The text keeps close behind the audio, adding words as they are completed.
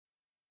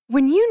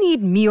When you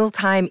need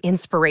mealtime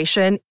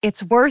inspiration,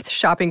 it's worth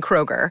shopping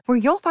Kroger, where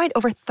you'll find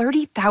over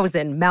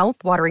 30,000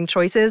 mouth-watering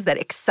choices that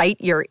excite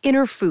your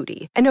inner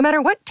foodie. And no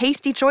matter what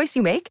tasty choice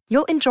you make,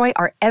 you'll enjoy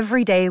our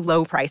everyday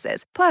low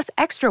prices, plus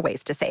extra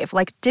ways to save,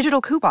 like digital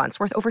coupons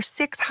worth over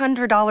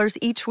 $600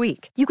 each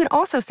week. You can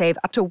also save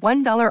up to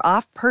 $1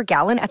 off per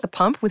gallon at the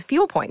pump with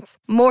fuel points.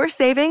 More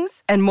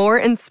savings and more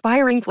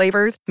inspiring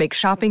flavors make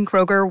shopping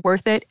Kroger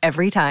worth it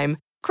every time.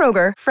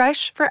 Kroger,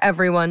 fresh for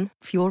everyone.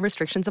 Fuel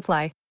restrictions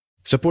apply.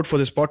 Support for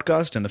this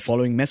podcast and the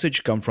following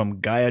message come from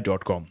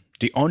Gaia.com,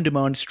 the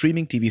on-demand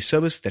streaming TV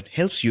service that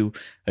helps you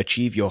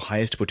achieve your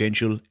highest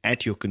potential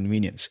at your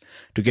convenience.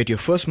 To get your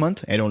first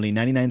month at only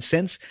 99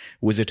 cents,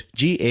 visit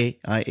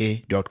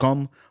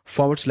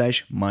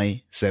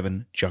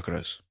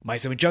gaia.com/my7chakras. My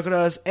 7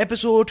 Chakras,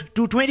 episode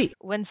 220.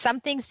 When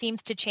something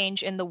seems to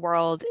change in the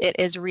world, it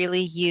is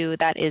really you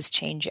that is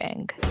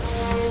changing.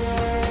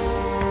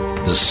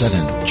 The 7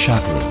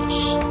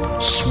 chakras,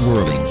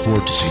 swirling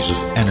vortices of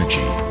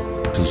energy,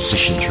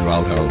 positioned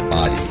throughout our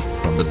body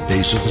from the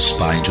base of the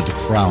spine to the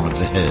crown of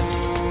the head.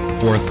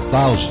 For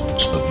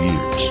thousands of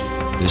years,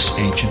 this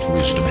ancient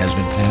wisdom has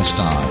been passed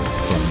on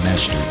from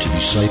master to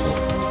disciple.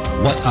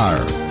 What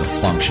are the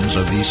functions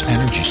of these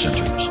energy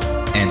centers?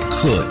 And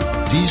could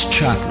these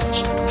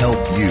chakras help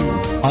you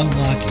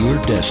unlock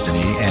your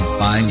destiny and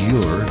find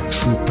your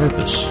true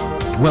purpose?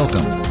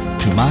 Welcome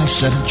to My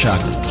 7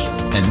 Chakras.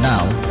 And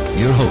now,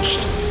 your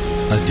host,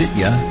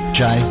 Aditya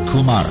Jai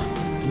Kumar.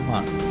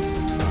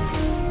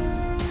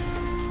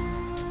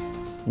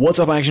 What's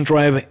up, Action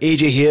Tribe?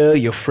 AJ here,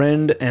 your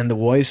friend and the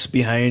voice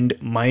behind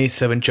My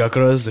 7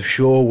 Chakras, the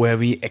show where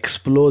we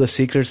explore the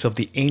secrets of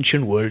the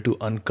ancient world to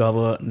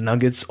uncover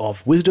nuggets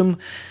of wisdom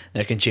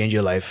that can change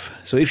your life.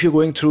 So if you're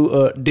going through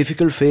a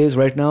difficult phase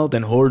right now,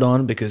 then hold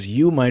on, because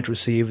you might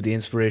receive the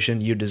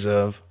inspiration you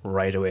deserve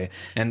right away.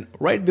 And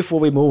right before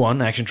we move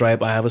on, Action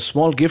Tribe, I have a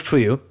small gift for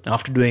you.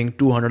 After doing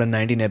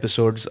 219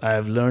 episodes, I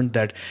have learned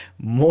that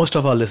most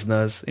of our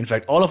listeners, in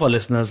fact all of our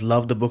listeners,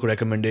 love the book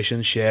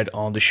recommendations shared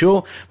on the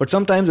show. But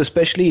sometimes,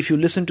 especially if you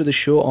listen to the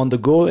show on the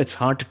go, it's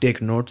hard to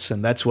take notes,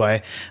 and that's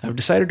why I've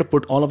decided to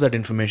put all of that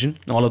information,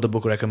 all of the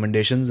book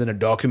recommendations, in a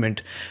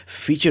document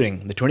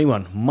featuring the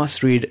 21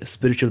 must-read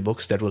spiritual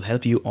books that will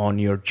help you on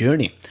your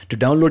journey. To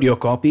download your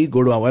copy,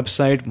 go to our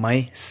website,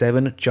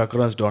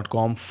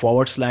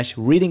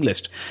 my7chakras.com/reading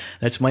list.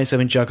 That's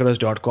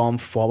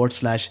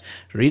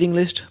my7chakras.com/reading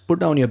list. Put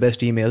down your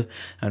best email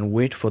and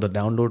wait for the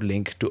download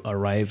link to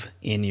arrive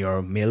in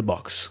your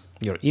mailbox.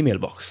 Your email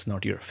box,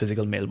 not your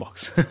physical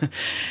mailbox.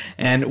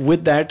 And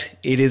with that,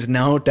 it is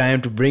now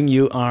time to bring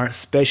you our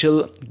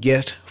special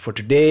guest for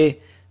today,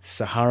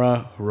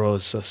 Sahara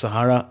Rose. So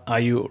Sahara, are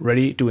you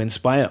ready to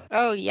inspire?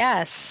 Oh,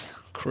 yes.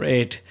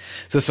 Great.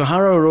 So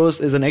Sahara Rose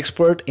is an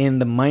expert in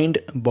the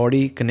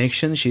mind-body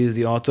connection. She is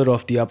the author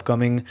of the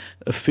upcoming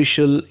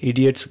official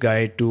Idiot's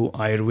Guide to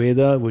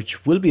Ayurveda,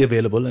 which will be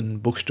available in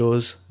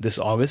bookstores this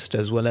August,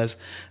 as well as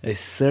a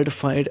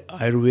certified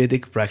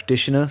Ayurvedic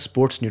practitioner,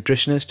 sports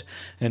nutritionist,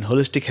 and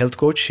holistic health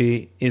coach.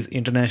 She is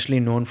internationally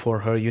known for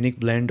her unique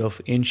blend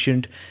of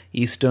ancient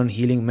Eastern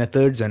healing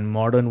methods and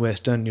modern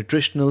Western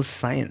nutritional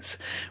science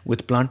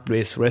with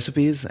plant-based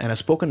recipes, and has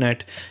spoken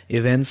at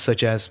events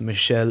such as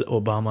Michelle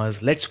Obama's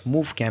Let's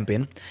Move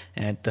campaign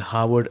at the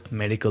Harvard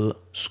Medical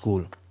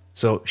School.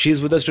 So she's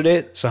with us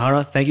today.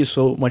 Sahara, thank you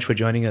so much for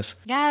joining us.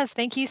 Yes,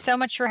 thank you so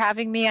much for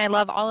having me. I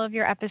love all of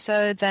your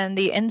episodes and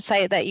the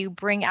insight that you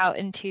bring out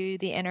into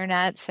the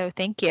internet. So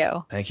thank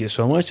you. Thank you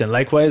so much. And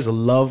likewise, I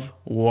love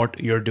what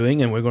you're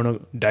doing. And we're going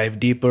to dive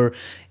deeper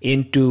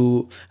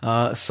into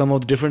some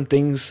of the different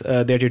things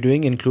that you're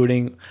doing,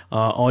 including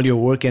all your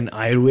work in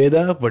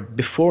Ayurveda. But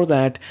before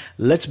that,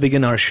 let's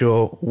begin our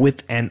show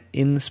with an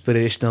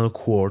inspirational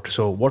quote.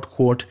 So what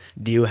quote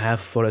do you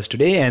have for us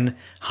today, and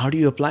how do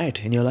you apply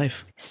it in your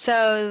life?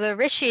 So the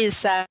rishis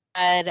said,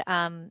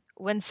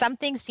 when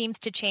something seems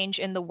to change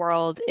in the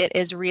world, it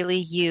is really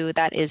you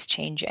that is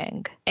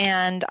changing.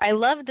 And I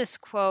love this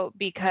quote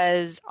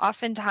because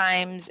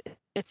oftentimes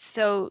it's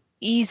so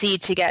easy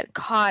to get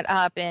caught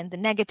up in the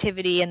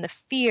negativity and the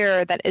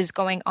fear that is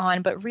going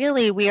on. But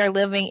really, we are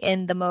living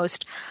in the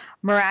most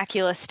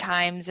miraculous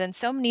times, and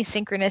so many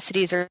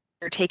synchronicities are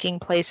taking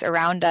place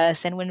around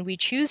us. And when we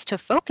choose to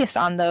focus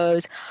on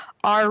those,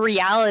 our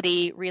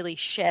reality really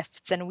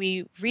shifts, and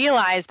we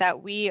realize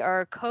that we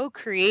are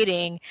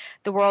co-creating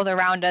the world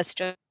around us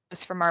just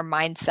from our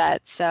mindset.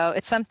 So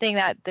it's something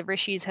that the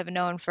rishis have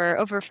known for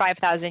over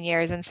 5,000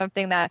 years, and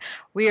something that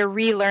we are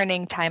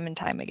relearning time and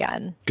time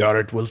again. Got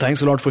it. Well,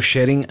 thanks a lot for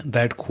sharing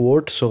that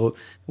quote. So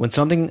when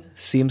something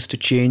seems to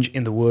change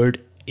in the world,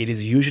 it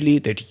is usually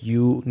that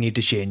you need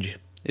to change.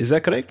 Is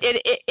that correct?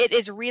 It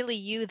is really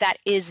you that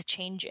is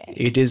changing.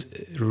 It is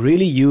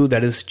really you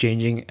that is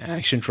changing,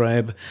 Action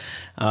Tribe.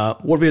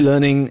 What we're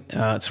learning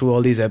through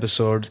all these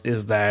episodes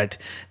is that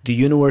the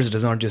universe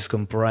does not just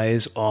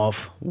comprise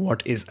of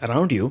what is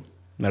around you,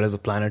 that is the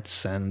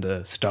planets and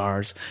the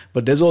stars,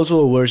 but there's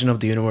also a version of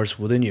the universe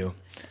within you.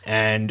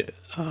 And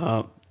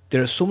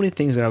there are so many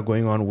things that are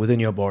going on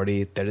within your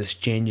body that is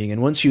changing.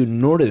 And once you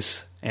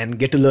notice and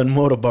get to learn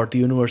more about the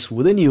universe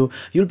within you,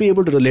 you'll be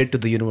able to relate to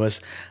the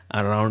universe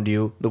around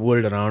you, the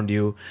world around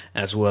you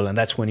as well. And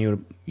that's when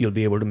you'll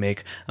be able to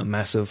make a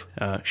massive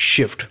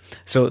shift.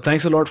 So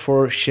thanks a lot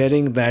for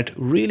sharing that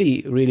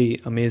really,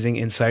 really amazing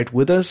insight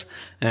with us.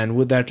 And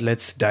with that,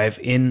 let's dive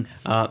in.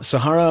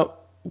 Sahara,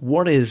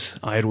 what is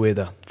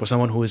Ayurveda for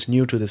someone who is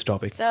new to this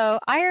topic? So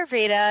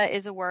Ayurveda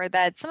is a word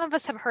that some of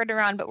us have heard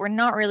around, but we're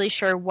not really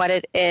sure what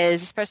it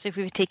is, especially if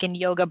we've taken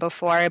yoga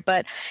before.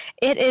 But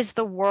it is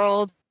the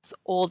world's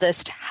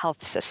oldest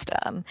health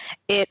system.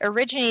 It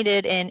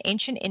originated in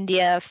ancient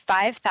India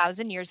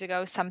 5,000 years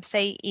ago, some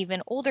say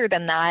even older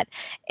than that,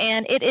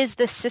 and it is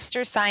the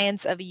sister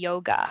science of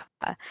yoga.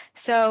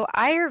 So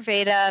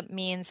Ayurveda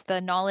means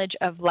the knowledge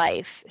of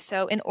life.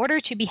 So in order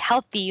to be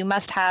healthy, you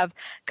must have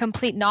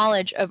complete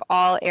knowledge of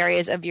all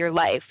areas of your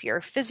life, your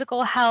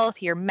physical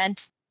health, your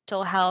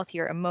mental health,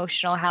 your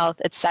emotional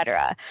health,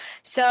 etc.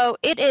 So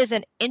it is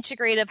an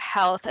integrative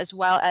health as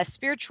well as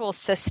spiritual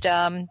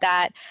system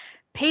that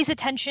pays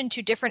attention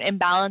to different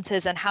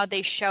imbalances and how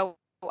they show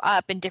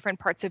up in different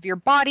parts of your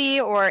body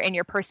or in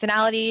your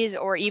personalities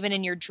or even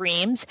in your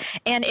dreams.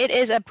 And it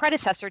is a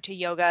predecessor to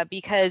yoga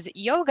because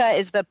yoga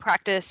is the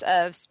practice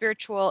of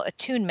spiritual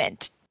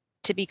attunement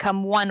to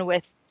become one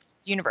with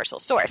universal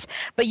source.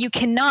 But you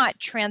cannot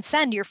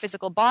transcend your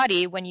physical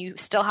body when you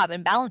still have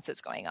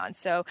imbalances going on.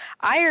 So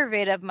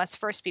Ayurveda must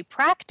first be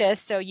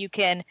practiced so you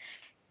can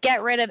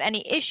get rid of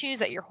any issues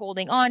that you're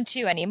holding on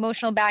to, any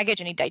emotional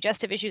baggage, any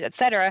digestive issues,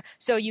 etc.,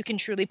 so you can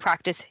truly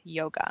practice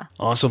yoga.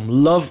 Awesome.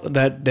 Love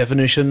that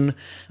definition.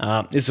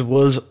 It's the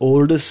world's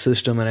oldest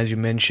system, and as you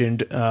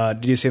mentioned,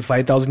 did you say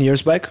 5,000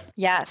 years back?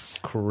 Yes.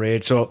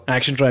 Great. So,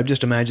 Action Tribe,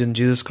 just imagine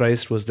Jesus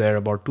Christ was there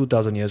about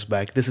 2,000 years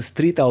back. This is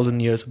 3,000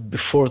 years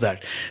before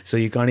that. So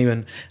you can't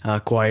even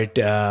quite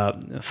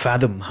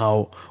fathom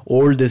how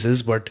old this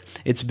is, but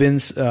it's been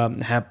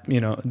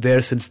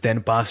there since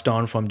then, passed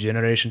on from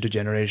generation to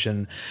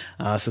generation.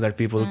 So that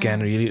people can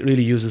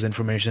really use this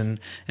information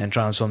and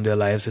transform their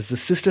lives. It's the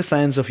sister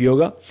science of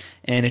yoga,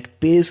 and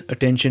it pays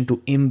attention to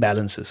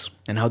imbalances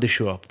and how they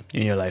show up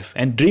in your life.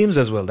 And dreams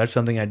as well. That's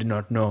something I did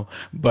not know,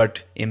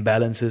 but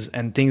imbalances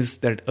and things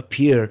that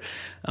appear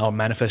or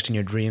manifest in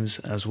your dreams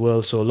as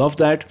well. So love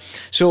that.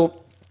 So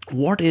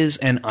what is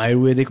an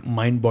Ayurvedic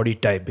mind-body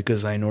type?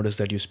 Because I noticed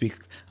that you speak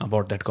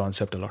about that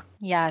concept a lot.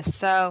 Yeah,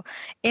 so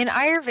in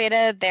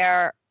Ayurveda,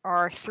 there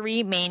are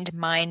three main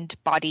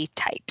mind-body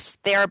types.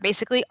 They are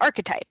basically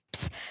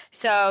archetypes.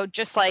 So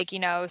just like,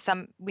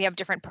 we have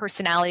different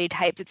personality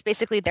types, it's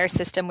basically their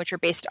system, which are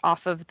based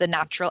off of the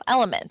natural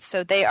elements.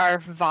 So they are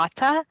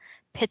Vata,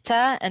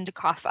 Pitta, and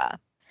Kapha.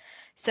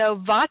 So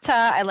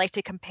Vata, I like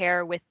to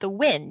compare with the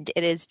wind.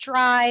 It is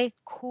dry,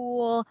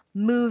 cool,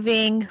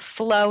 moving,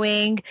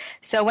 flowing.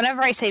 So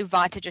whenever I say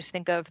Vata, just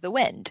think of the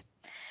wind.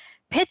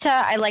 Pitta,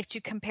 I like to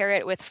compare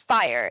it with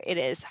fire. It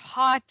is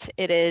hot,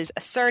 it is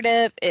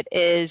assertive, it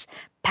is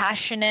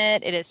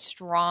passionate, it is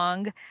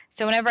strong.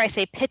 So whenever I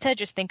say Pitta,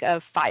 just think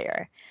of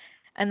fire.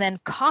 And then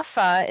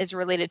Kapha is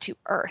related to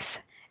earth.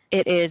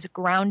 It is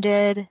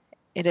grounded,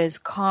 it is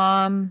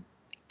calm,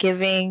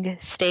 giving,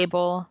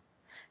 stable.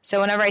 So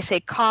whenever I say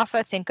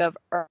Kapha, think of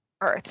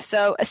earth.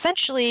 So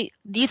essentially,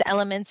 these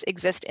elements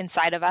exist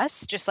inside of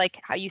us, just like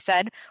how you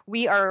said,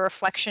 we are a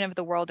reflection of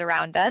the world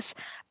around us,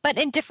 but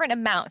in different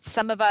amounts.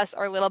 Some of us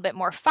are a little bit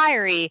more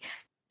fiery,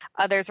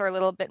 others are a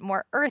little bit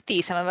more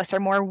earthy, some of us are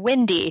more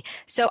windy.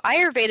 So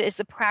Ayurveda is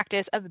the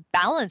practice of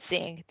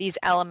balancing these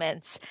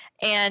elements,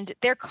 and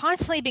they're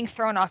constantly being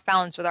thrown off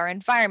balance with our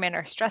environment,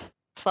 our stress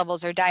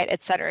levels, our diet,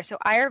 etc. So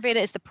Ayurveda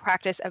is the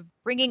practice of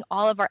bringing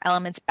all of our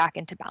elements back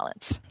into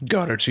balance.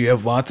 Got it. So you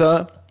have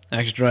Vata.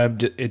 Action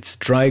Tribe, it's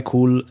dry,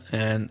 cool,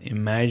 and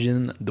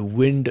imagine the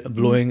wind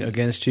blowing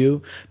against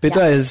you.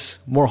 Pitta is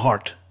more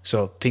hot,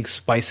 so think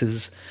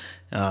spices,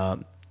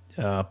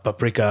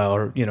 paprika,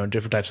 or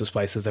different types of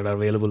spices that are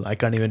available. I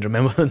can't even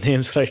remember the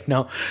names right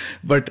now.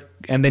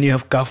 And then you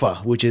have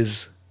Kapha, which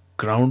is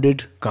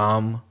grounded,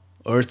 calm,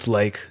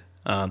 earth-like,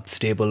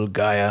 stable,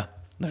 Gaia,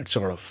 that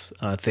sort of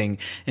thing.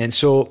 And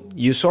so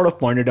you sort of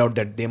pointed out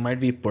that they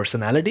might be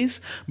personalities,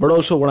 but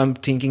also what I'm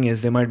thinking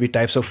is they might be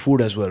types of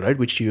food as well, right?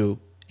 Which you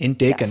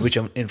intake and which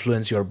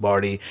influence your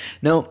body.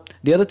 Now,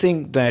 the other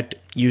thing that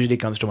usually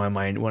comes to my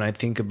mind when I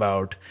think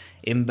about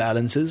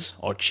imbalances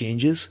or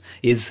changes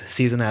is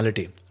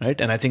seasonality, right?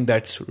 And I think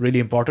that's really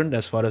important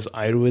as far as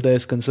Ayurveda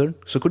is concerned.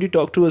 So could you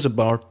talk to us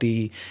about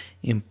the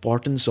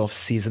importance of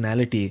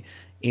seasonality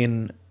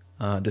in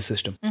the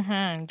system?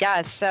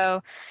 Yeah,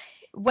 so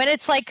when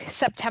it's like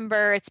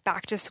September, it's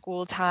back to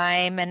school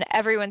time and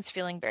everyone's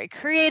feeling very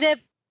creative.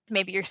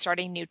 Maybe you're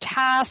starting new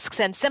tasks,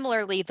 and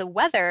similarly, the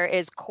weather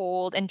is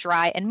cold and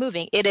dry and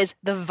moving. It is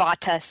the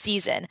Vata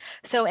season.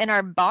 So in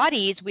our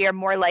bodies, we are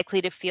more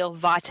likely to feel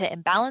Vata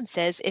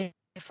imbalances.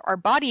 If our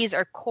bodies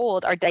are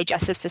cold, our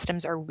digestive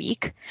systems are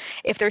weak.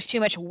 If there's too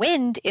much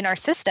wind in our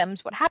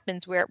systems, what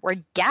happens?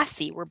 We're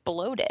gassy, we're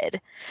bloated.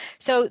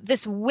 So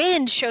this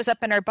wind shows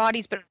up in our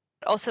bodies, but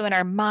also in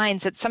our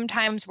minds, that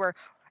sometimes we're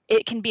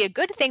it can be a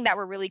good thing that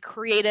we're really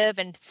creative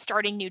and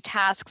starting new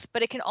tasks,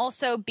 but it can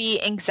also be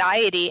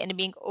anxiety and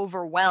being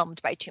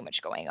overwhelmed by too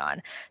much going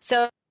on.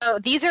 So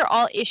these are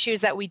all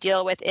issues that we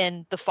deal with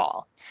in the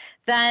fall.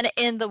 Then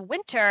in the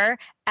winter,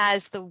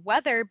 as the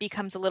weather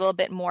becomes a little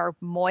bit more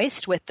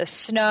moist with the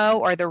snow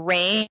or the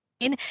rain,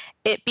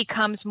 it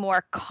becomes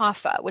more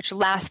kapha, which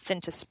lasts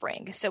into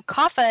spring. So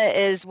kapha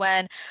is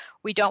when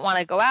we don't want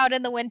to go out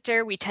in the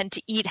winter. We tend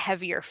to eat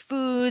heavier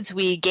foods.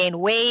 We gain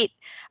weight.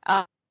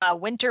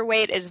 Winter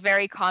weight is a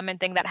very common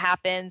thing that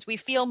happens. We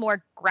feel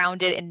more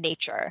grounded in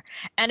nature,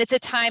 and it's a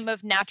time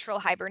of natural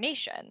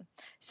hibernation.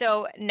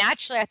 So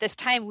naturally at this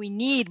time, we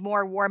need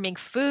more warming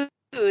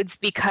foods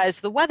because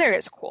the weather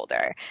is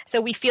colder.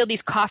 So we feel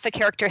these kapha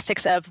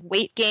characteristics of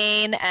weight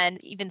gain and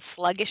even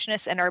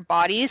sluggishness in our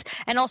bodies,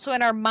 and also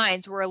in our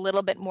minds. We're a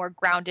little bit more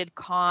grounded,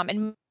 calm,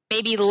 and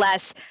maybe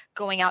less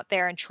going out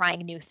there and trying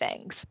new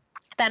things.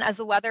 Then as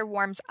the weather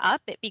warms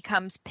up, it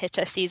becomes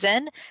pitta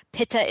season.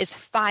 Pitta is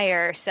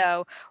fire,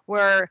 so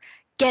we're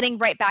getting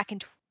right back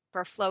into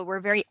our flow.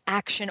 We're very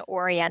action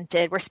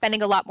oriented. We're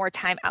spending a lot more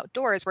time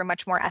outdoors. We're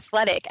much more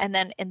athletic. And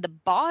then in the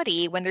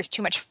body, when there's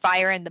too much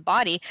fire in the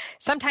body,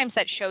 sometimes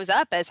that shows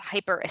up as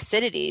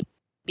hyperacidity,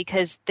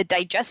 because the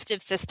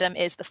digestive system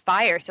is the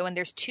fire. So when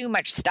there's too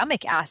much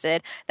stomach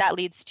acid, that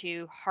leads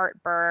to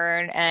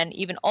heartburn and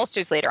even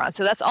ulcers later on.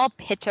 So that's all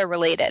pitta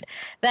related.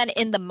 Then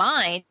in the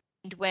mind,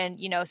 when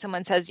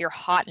someone says you're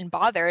hot and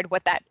bothered,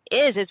 what that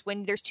is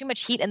when there's too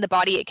much heat in the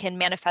body, it can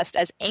manifest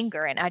as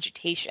anger and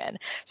agitation.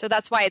 So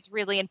that's why it's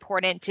really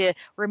important to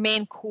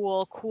remain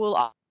cool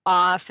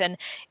off, and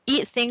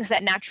eat things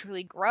that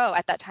naturally grow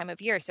at that time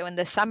of year. So in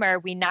the summer,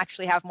 we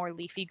naturally have more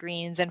leafy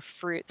greens and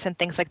fruits and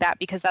things like that,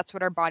 because that's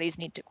what our bodies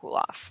need to cool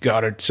off.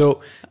 Got it.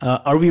 So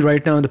are we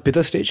right now in the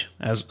pitta stage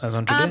as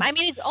on today?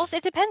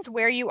 It depends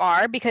where you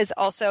are, because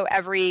also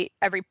every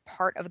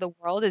part of the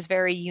world is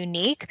very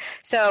unique.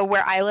 So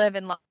where I live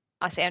in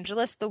Los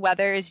Angeles, the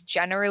weather is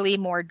generally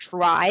more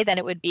dry than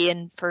it would be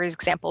in, for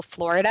example,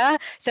 Florida.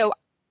 So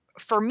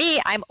for me,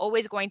 I'm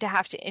always going to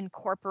have to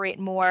incorporate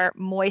more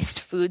moist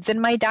foods in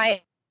my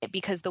diet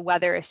because the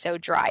weather is so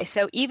dry.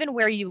 So even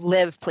where you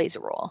live plays a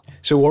role.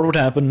 So what would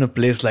happen in a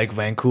place like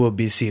Vancouver,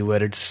 BC,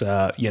 where it's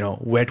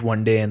wet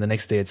one day and the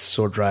next day it's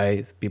so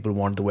dry, people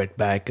want the wet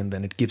back, and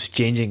then it keeps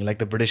changing like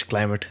the British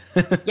climate?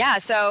 Yeah,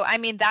 so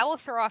that will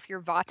throw off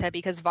your vata,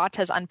 because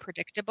vata is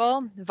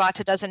unpredictable.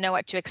 Vata doesn't know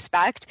what to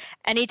expect.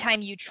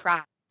 Anytime you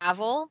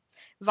travel,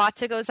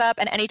 vata goes up,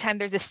 and anytime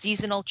there's a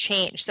seasonal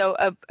change. So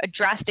a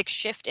drastic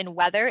shift in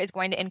weather is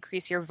going to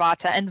increase your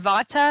vata. And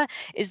vata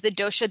is the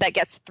dosha that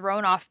gets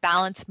thrown off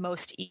balance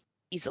most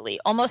easily.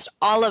 Almost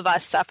all of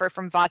us suffer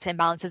from vata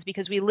imbalances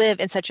because we live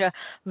in such a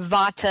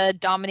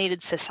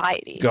vata-dominated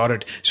society. Got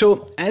it.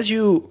 So as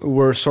you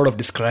were sort of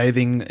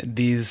describing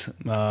these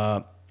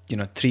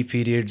three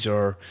periods,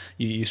 or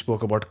you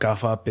spoke about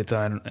kapha,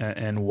 pitta,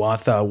 and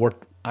vata,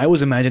 what I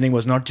was imagining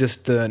was not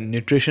just the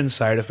nutrition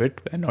side of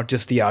it, and not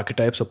just the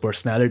archetypes or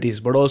personalities,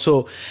 but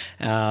also,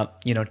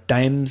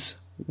 times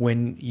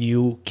when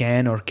you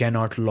can or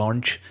cannot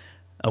launch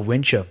a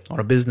venture or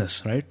a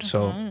business, right? Mm-hmm.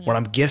 So what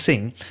I'm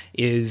guessing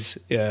is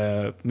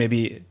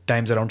maybe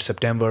times around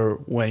September,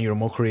 when you're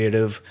more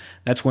creative,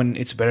 that's when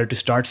it's better to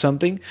start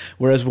something.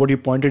 Whereas what you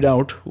pointed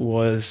out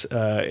was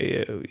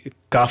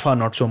kapha,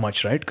 not so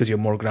much, right? Because you're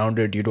more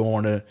grounded. You don't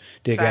want to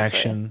take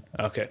action.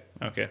 Okay.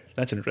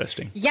 That's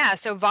interesting. Yeah.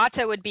 So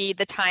vata would be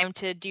the time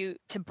to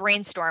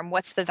brainstorm.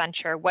 What's the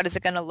venture? What is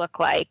it going to look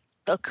like?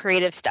 The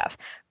creative stuff.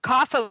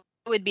 Kapha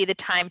would be the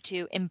time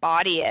to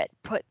embody it,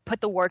 put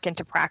the work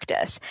into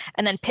practice.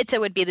 And then pitta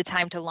would be the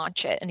time to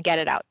launch it and get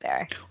it out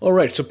there. All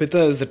right. So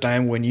pitta is the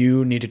time when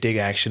you need to take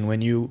action,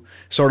 when you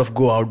sort of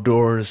go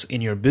outdoors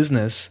in your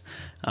business.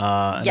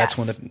 Yes. That's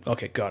when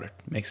okay, got it.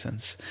 Makes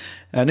sense.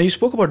 Now you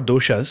spoke about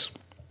doshas.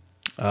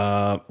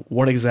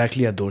 What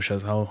exactly are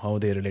doshas? How are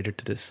they related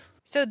to this?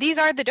 So these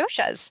are the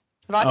doshas.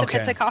 Vata,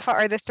 Pitta, Kapha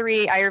are the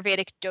three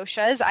Ayurvedic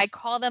doshas. I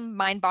call them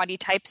mind-body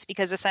types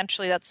because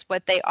essentially that's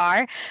what they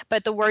are.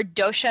 But the word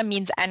dosha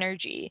means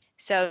energy.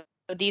 So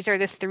these are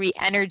the three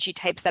energy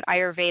types that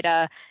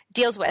Ayurveda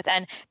deals with.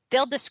 And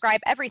they'll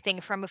describe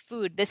everything from a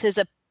food. This is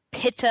a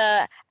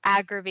Pitta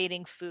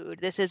aggravating food.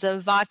 This is a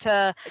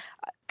Vata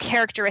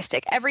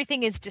characteristic.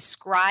 Everything is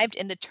described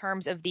in the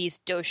terms of these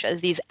doshas,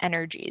 these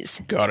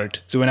energies. Got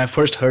it. So when I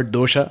first heard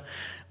dosha,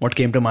 what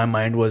came to my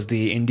mind was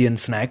the Indian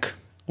snack,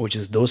 which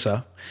is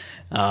dosa.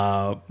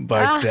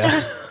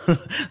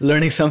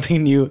 Learning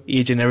something new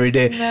each and every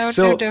day. No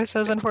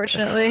dosas,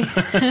 unfortunately.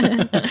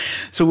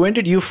 So when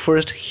did you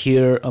first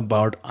hear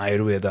about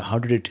Ayurveda? How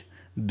did it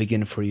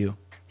begin for you?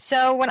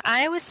 So when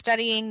I was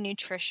studying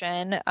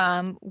nutrition,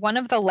 one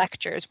of the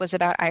lectures was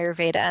about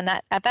Ayurveda, and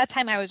at that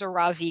time I was a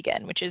raw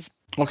vegan, which is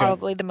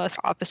probably the most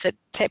opposite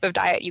type of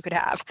diet you could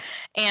have.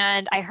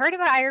 And I heard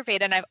about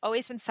Ayurveda, and I've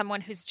always been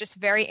someone who's just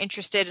very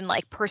interested in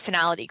like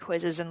personality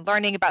quizzes and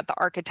learning about the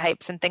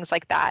archetypes and things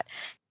like that.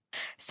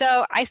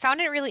 So I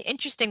found it really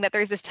interesting that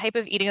there's this type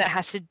of eating that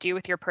has to do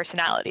with your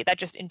personality. That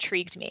just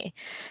intrigued me.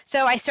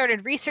 So I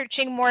started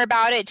researching more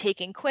about it,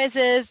 taking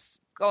quizzes,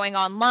 going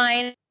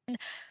online.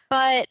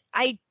 but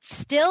I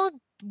still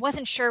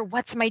wasn't sure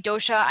what's my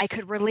dosha. I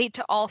could relate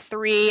to all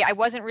three. I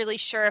wasn't really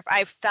sure if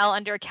I fell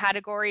under a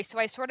category. So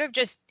I sort of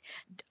just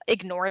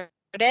ignored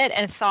it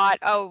and thought,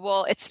 oh,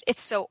 well, it's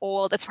so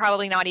old. It's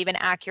probably not even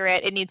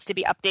accurate. It needs to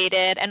be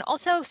updated. And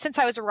also, since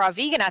I was a raw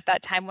vegan at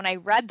that time, when I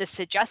read the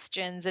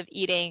suggestions of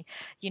eating,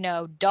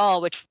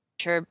 dal, which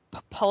are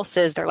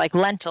pulses, they're like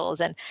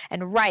lentils and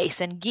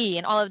rice and ghee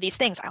and all of these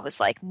things, I was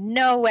like,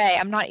 no way,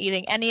 I'm not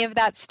eating any of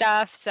that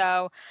stuff.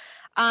 So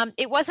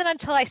it wasn't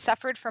until I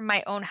suffered from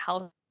my own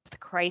health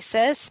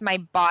crisis, my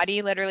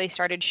body literally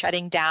started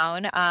shutting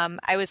down.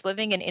 I was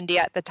living in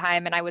India at the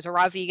time, and I was a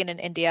raw vegan in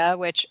India,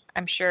 which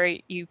I'm sure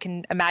you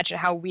can imagine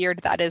how weird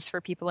that is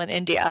for people in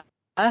India.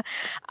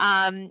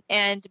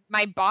 And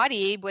my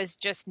body was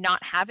just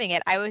not having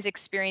it. I was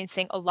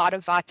experiencing a lot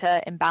of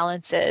vata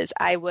imbalances.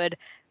 I would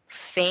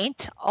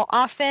faint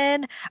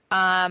often.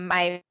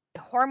 My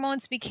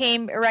hormones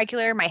became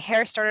irregular. My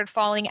hair started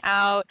falling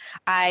out.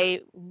 I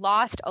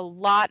lost a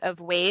lot of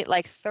weight,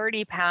 like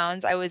 30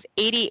 pounds. I was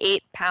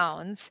 88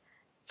 pounds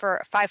for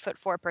a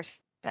 5'4" person.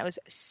 I was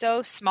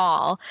so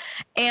small.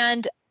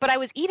 But I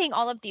was eating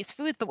all of these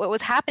foods, but what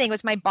was happening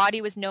was my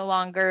body was no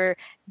longer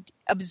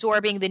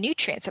absorbing the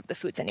nutrients of the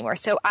foods anymore.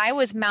 So I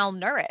was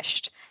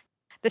malnourished,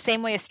 the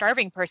same way a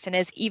starving person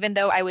is, even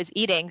though I was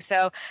eating.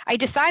 So I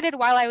decided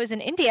while I was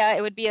in India,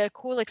 it would be a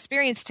cool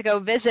experience to go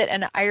visit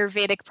an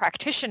Ayurvedic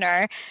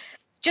practitioner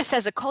just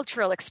as a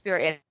cultural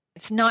experience,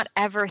 not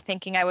ever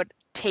thinking I would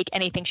take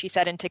anything she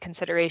said into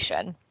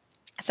consideration.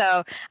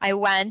 So I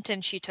went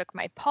and she took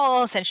my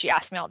pulse and she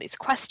asked me all these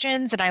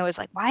questions. And I was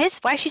like, why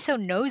is she so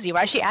nosy?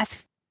 Why is she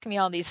asking me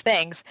all these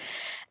things?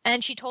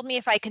 And she told me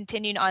if I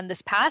continued on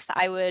this path,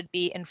 I would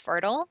be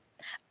infertile.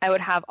 I would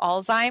have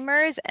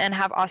Alzheimer's and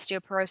have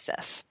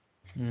osteoporosis.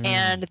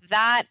 And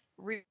that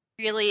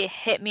really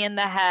hit me in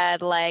the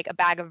head like a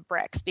bag of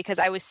bricks, because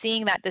I was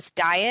seeing that this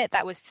diet,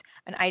 that was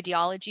an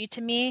ideology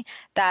to me,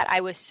 that I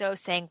was so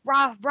saying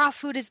raw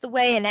food is the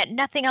way and that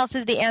nothing else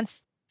is the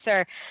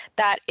answer,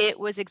 that it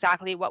was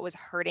exactly what was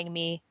hurting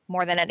me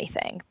more than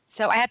anything.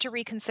 So I had to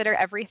reconsider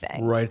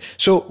everything. Right.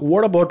 So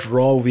what about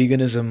raw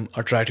veganism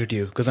attracted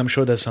you? Because I'm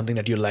sure that's something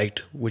that you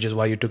liked, which is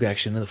why you took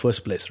action in the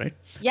first place, right?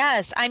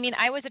 Yes. I mean,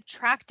 I was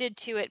attracted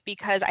to it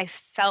because I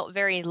felt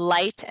very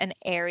light and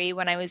airy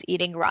when I was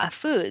eating raw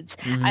foods.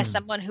 As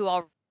someone who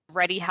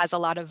already has a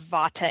lot of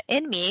vata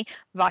in me,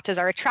 vatas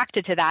are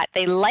attracted to that.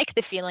 They like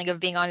the feeling of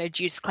being on a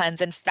juice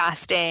cleanse and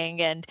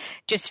fasting and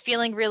just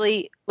feeling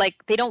really like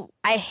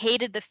I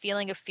hated the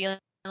feeling of feeling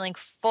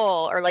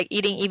full or like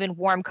eating even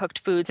warm cooked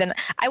foods. And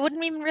I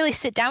wouldn't even really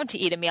sit down to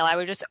eat a meal. I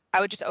would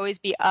just always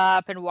be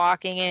up and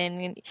walking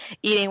and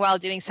eating while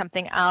doing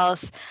something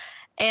else.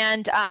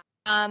 And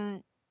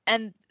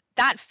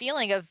that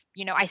feeling of,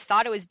 I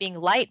thought it was being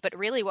light, but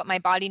really what my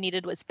body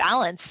needed was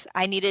balance.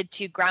 I needed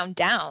to ground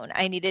down.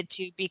 I needed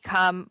to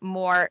become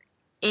more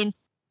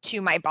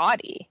into my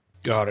body.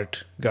 Got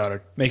it.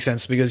 Makes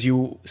sense, because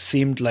you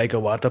seemed like a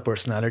Vata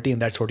personality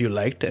and that's what you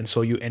liked. And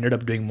so you ended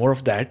up doing more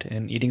of that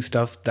and eating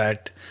stuff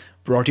that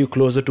brought you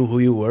closer to who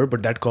you were,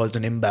 but that caused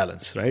an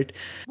imbalance, right?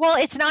 Well,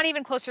 it's not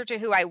even closer to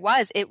who I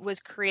was. It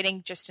was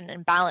creating just an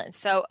imbalance.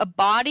 So a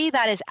body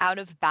that is out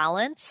of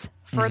balance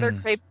further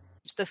craves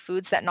the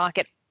foods that knock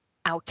it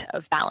out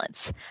of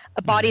balance.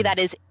 A body that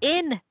is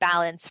in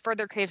balance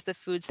further craves the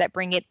foods that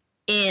bring it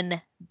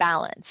in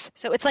balance.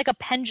 So it's like a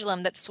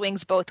pendulum that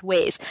swings both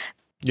ways.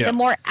 Yeah. The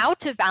more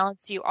out of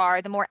balance you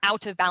are, the more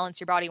out of balance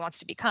your body wants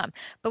to become.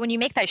 But when you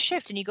make that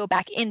shift and you go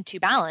back into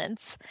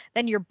balance,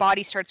 then your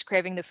body starts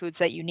craving the foods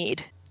that you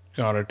need.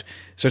 Got it.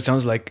 So it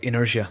sounds like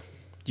inertia.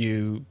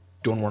 You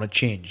don't want to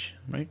change,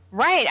 right?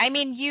 Right. I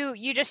mean,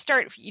 you just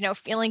start,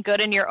 feeling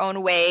good in your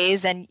own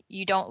ways, and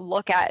you don't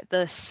look at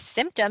the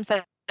symptoms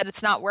that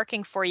it's not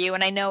working for you.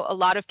 And I know a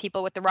lot of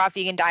people with the raw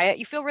vegan diet,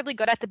 you feel really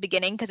good at the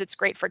beginning because it's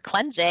great for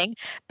cleansing,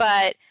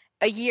 but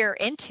a year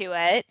into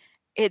it,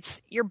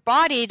 it's your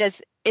body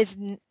is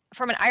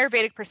from an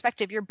Ayurvedic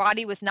perspective, your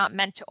body was not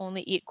meant to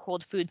only eat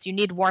cold foods. You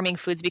need warming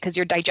foods because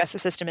your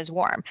digestive system is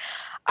warm.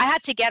 I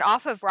had to get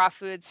off of raw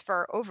foods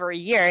for over a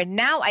year.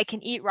 Now I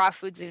can eat raw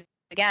foods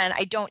again.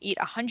 I don't eat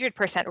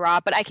 100% raw,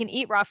 but I can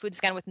eat raw foods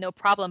again with no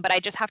problem. But I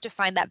just have to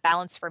find that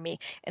balance for me.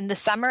 In the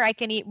summer, I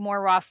can eat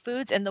more raw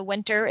foods. In the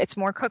winter, it's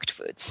more cooked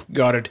foods.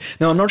 Got it.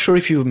 Now, I'm not sure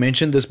if you've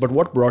mentioned this, but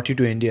what brought you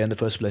to India in the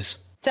first place?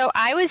 So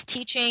I was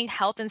teaching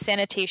health and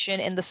sanitation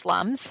in the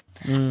slums.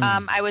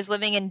 I was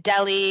living in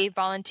Delhi,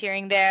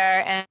 volunteering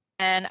there,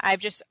 and I've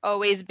just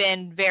always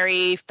been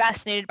very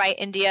fascinated by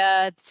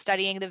India,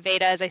 studying the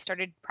Vedas. I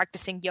started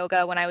practicing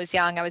yoga when I was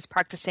young. I was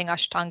practicing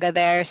Ashtanga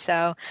there.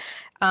 So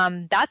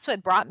that's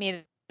what brought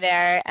me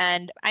there.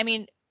 And I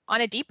mean, on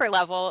a deeper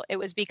level, it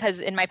was because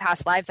in my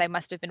past lives, I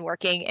must have been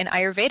working in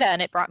Ayurveda,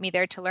 and it brought me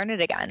there to learn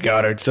it again.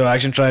 Got it. So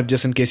Action Tribe,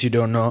 just in case you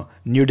don't know,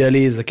 New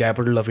Delhi is the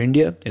capital of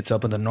India. It's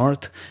up in the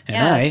north, and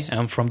yes. I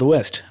am from the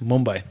west,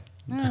 Mumbai.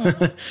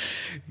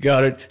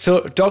 Got it.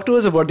 So talk to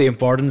us about the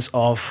importance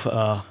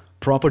of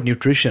proper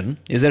nutrition.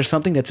 Is there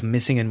something that's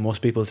missing in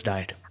most people's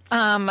diet?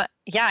 Yeah,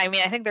 I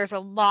mean, I think there's a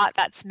lot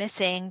that's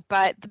missing,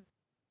 but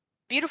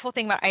the beautiful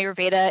thing about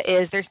Ayurveda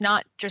is there's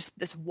not just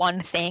this one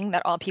thing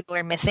that all people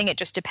are missing. It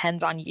just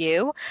depends on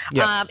you.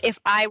 Yeah. If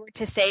I were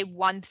to say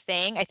one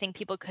thing, I think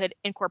people could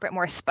incorporate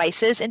more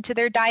spices into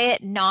their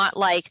diet, not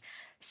like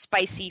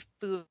spicy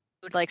food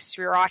like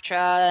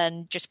sriracha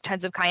and just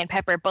tons of cayenne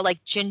pepper, but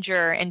like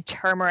ginger and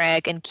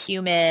turmeric and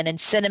cumin and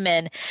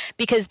cinnamon,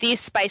 because these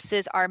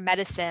spices are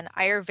medicine.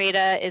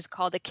 Ayurveda is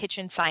called a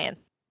kitchen science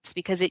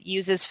because it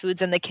uses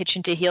foods in the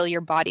kitchen to heal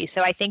your body.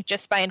 So I think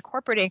just by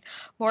incorporating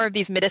more of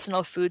these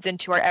medicinal foods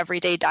into our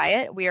everyday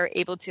diet, we are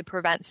able to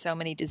prevent so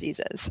many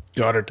diseases.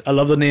 Got it. I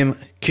love the name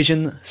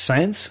kitchen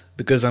science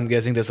because I'm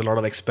guessing there's a lot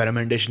of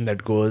experimentation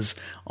that goes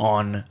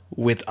on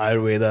with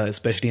Ayurveda,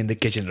 especially in the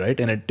kitchen, right?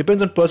 And it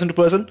depends on person to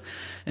person.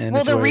 And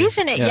Well, it's the very-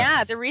 reason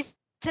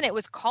it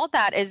was called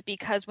that is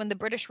because when the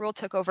British rule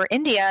took over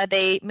India,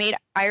 they made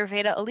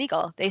Ayurveda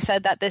illegal. They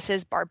said that this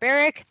is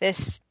barbaric,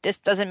 this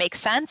doesn't make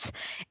sense,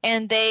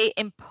 and they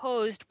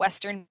imposed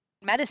Western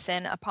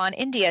medicine upon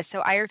India.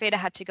 So Ayurveda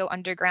had to go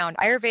underground.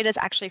 Ayurveda is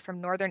actually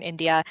from northern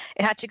India.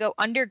 It had to go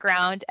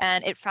underground,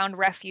 and it found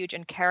refuge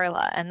in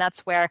Kerala, and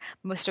that's where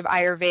most of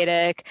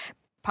Ayurvedic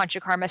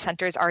Panchakarma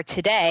centers are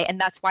today, and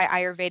that's why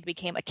Ayurveda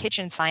became a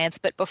kitchen science.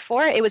 But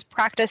before, it was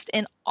practiced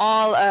in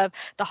all of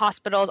the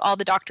hospitals, all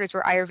the doctors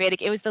were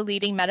Ayurvedic. It was the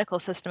leading medical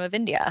system of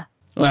India.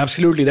 Oh,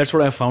 absolutely. That's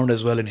what I found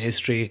as well in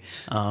history.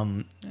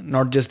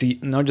 Not just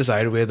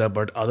Ayurveda,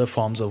 but other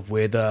forms of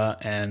Veda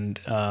and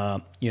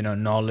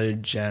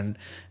knowledge and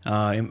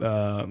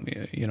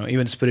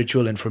even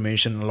spiritual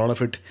information. A lot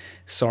of it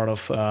sort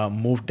of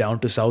moved down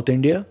to South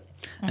India.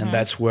 And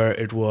that's where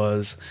it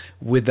was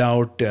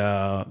without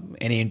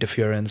any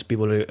interference.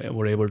 People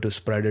were able to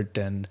spread it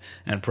and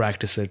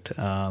practice it.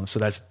 So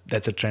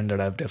that's a trend that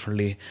I've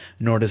definitely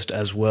noticed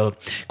as well.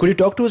 Could you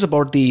talk to us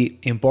about the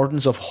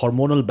importance of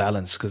hormonal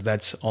balance? Because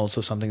that's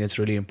also something that's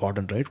really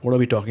important, right? What are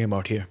we talking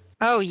about here?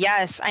 Oh,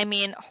 yes. I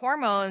mean,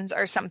 hormones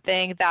are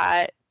something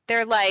that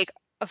they're like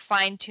a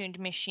fine-tuned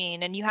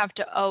machine, and you have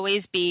to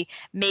always be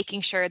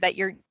making sure that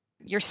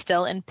you're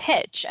still in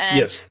pitch. And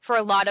Yes. for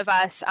a lot of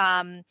us,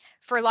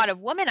 for a lot of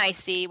women I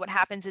see, what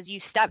happens is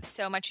you step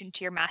so much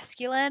into your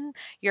masculine,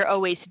 you're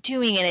always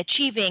doing and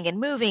achieving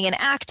and moving and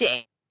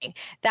acting,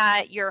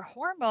 that your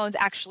hormones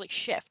actually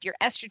shift. Your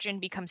estrogen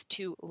becomes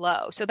too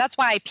low. So that's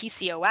why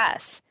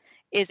PCOS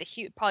is a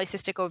huge,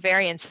 polycystic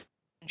ovarian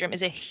syndrome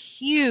is a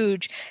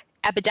huge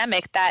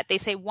epidemic that they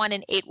say 1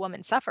 in 8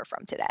 women suffer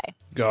from today.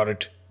 Got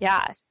it.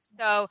 Yes.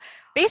 So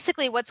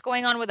basically what's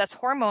going on with us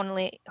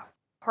hormonally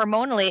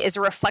is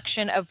a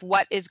reflection of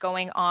what is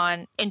going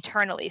on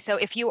internally. So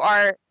if you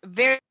are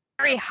very,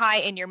 very high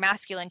in your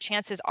masculine,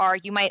 chances are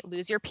you might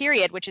lose your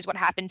period, which is what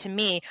happened to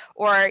me,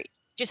 or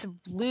just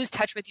lose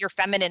touch with your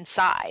feminine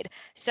side.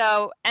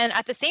 So, and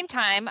at the same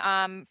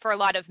time, for a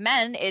lot of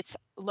men, it's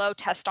low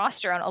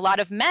testosterone. A lot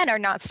of men are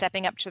not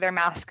stepping up to their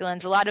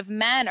masculines. A lot of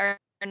men are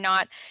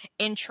not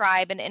in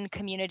tribe and in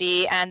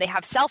community, and they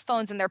have cell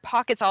phones in their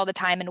pockets all the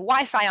time and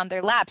Wi-Fi on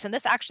their laps. And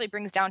this actually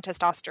brings down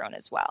testosterone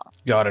as well.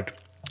 Got it.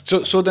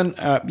 So then,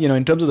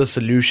 in terms of the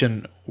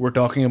solution, we're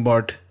talking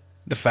about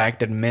the fact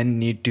that men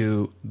need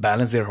to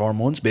balance their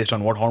hormones based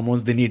on what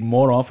hormones they need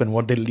more of and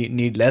what they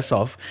need less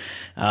of,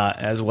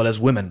 as well as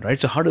women, right?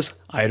 So how does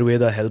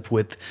Ayurveda help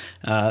with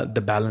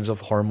the balance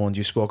of hormones?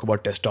 You spoke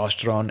about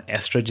testosterone,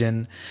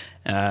 estrogen,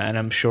 and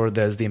I'm sure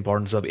there's the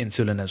importance of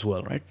insulin as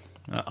well, right?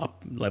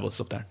 Up levels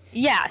of that.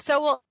 Yeah.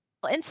 So, well,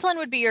 insulin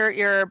would be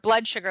your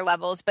blood sugar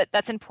levels, but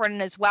that's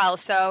important as well.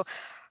 So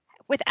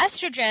with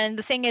estrogen,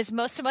 the thing is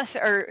most of us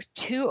are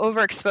too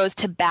overexposed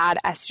to bad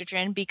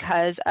estrogen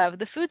because of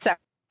the foods that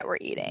we're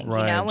eating.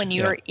 Right. You know, when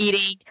you're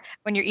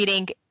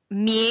eating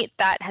meat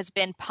that has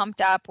been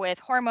pumped up with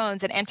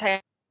hormones and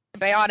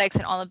antibiotics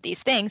and all of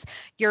these things,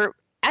 your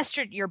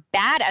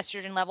bad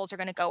estrogen levels are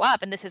going to go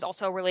up. And this is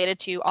also related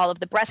to all of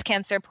the breast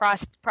cancer,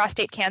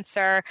 prostate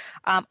cancer,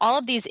 all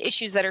of these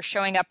issues that are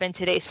showing up in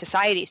today's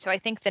society. So I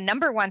think the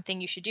number one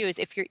thing you should do is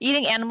if you're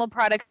eating animal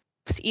products,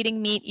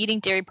 eating meat, eating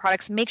dairy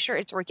products, make sure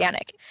it's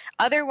organic.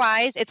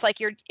 Otherwise, it's like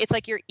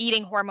you're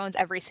eating hormones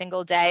every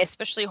single day,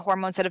 especially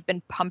hormones that have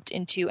been pumped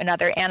into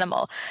another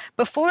animal.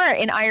 Before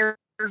in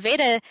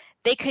Ayurveda,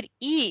 they could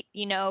eat,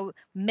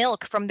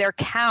 milk from their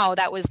cow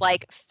that was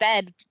like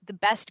fed the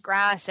best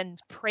grass and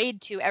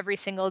prayed to every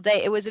single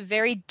day. It was a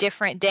very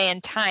different day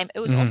and time. It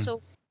was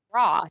also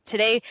raw.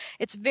 Today,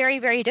 it's very,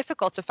 very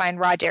difficult to find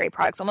raw dairy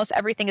products. Almost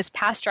everything is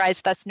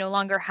pasteurized, thus no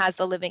longer has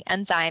the living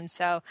enzymes.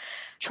 So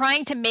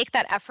trying to make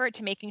that effort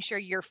to making sure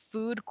your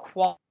food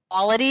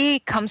quality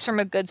comes from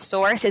a good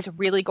source is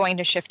really going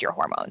to shift your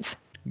hormones.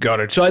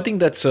 Got it. So I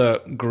think that's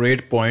a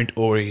great point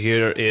over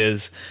here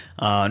is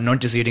not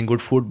just eating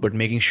good food, but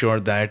making sure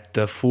that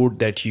the food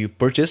that you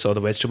purchase or the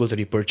vegetables that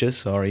you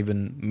purchase or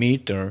even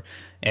meat or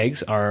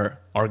eggs are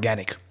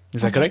organic.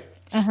 Is that correct?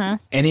 Mm-hmm.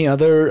 Any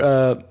other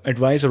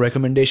advice or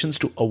recommendations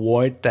to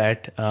avoid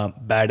that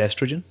bad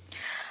estrogen?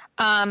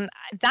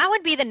 That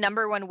would be the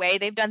number one way.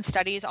 They've done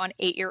studies on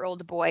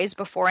 8-year-old boys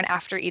before and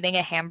after eating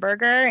a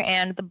hamburger,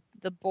 and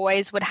the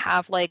boys would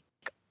have like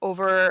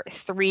over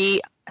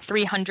 3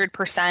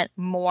 300%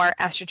 more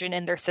estrogen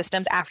in their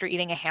systems after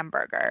eating a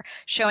hamburger,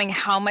 showing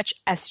how much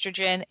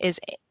estrogen is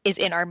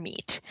in our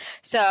meat.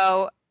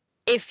 So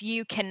if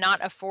you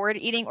cannot afford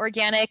eating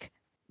organic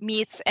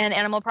meats and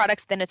animal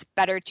products, then it's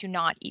better to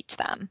not eat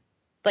them.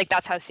 Like,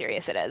 that's how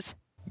serious it is.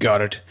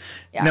 Got it.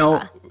 Yeah.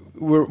 Now,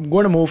 we're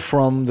going to move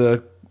from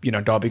the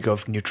topic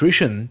of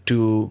nutrition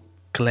to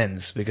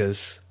cleanse,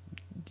 because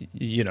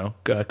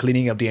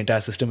cleaning up the entire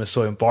system is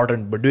so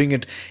important, but doing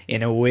it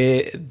in a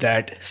way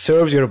that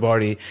serves your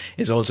body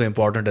is also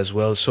important as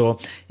well. So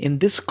in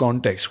this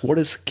context, what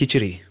is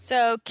khichdi?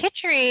 So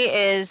khichdi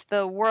is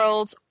the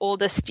world's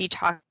oldest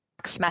detox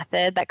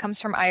method that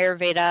comes from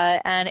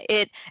Ayurveda, and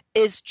it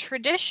is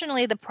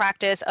traditionally the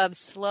practice of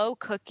slow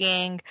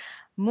cooking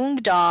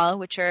moong dal,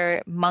 which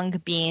are mung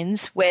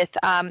beans, with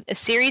a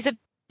series of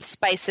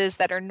spices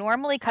that are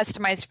normally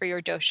customized for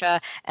your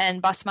dosha,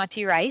 and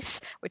basmati rice,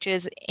 which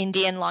is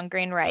Indian long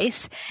grain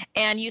rice,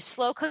 and you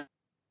slow cook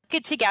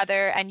it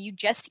together, and you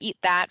just eat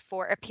that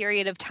for a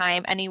period of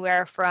time,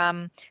 anywhere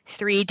from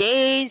 3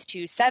 days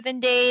to 7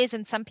 days,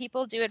 and some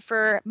people do it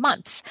for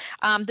months.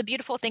 The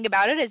beautiful thing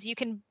about it is you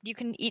can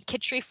eat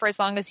khichdi for as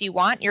long as you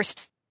want. You're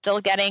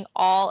still getting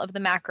all of the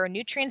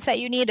macronutrients that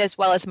you need, as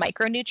well as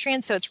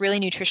micronutrients. So it's really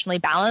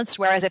nutritionally balanced.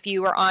 Whereas if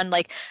you were on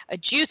like a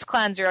juice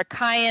cleanse or a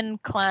cayenne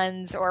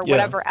cleanse or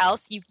whatever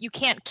else, you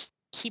can't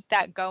keep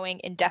that going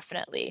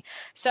indefinitely.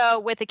 So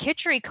with a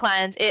khichdi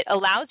cleanse, it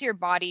allows your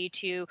body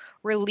to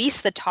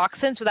release the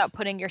toxins without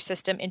putting your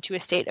system into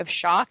a state of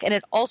shock. And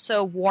it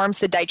also warms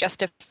the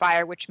digestive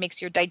fire, which makes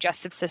your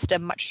digestive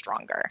system much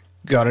stronger.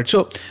 Got it.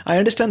 So I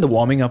understand the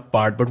warming up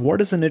part, but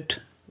what is in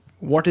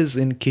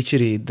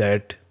khichdi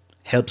that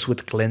helps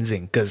with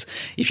cleansing? Because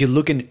if you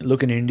look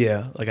in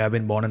India, like I've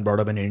been born and brought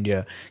up in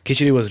India,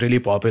 khichdi was really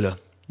popular,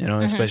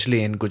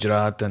 especially in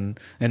Gujarat and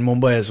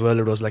Mumbai as well.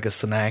 It was like a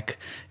snack.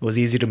 It was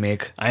easy to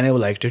make. I never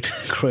liked it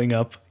growing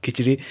up,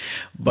 khichdi,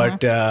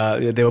 but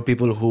there were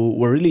people who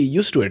were really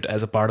used to it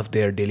as a part of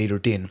their daily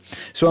routine.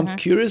 So I'm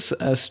curious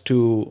as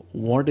to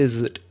what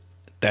is it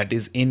that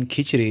is in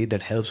khichdi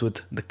that helps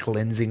with the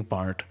cleansing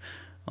part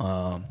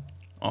of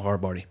our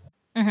body.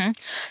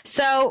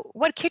 So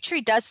what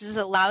khichdi does is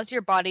it allows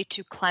your body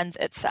to cleanse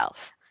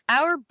itself.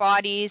 Our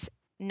bodies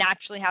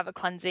naturally have a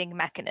cleansing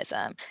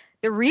mechanism.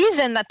 The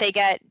reason that they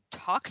get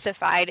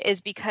toxified is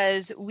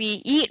because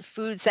we eat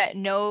foods that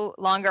no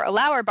longer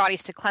allow our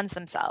bodies to cleanse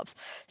themselves.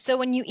 So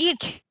when you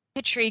eat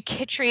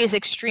khichdi is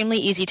extremely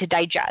easy to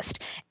digest.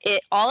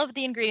 All of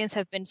the ingredients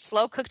have been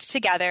slow cooked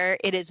together.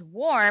 It is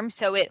warm,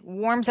 so it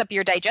warms up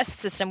your digestive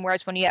system,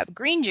 whereas when you have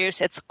green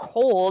juice, it's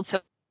cold, so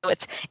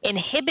it's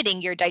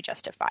inhibiting your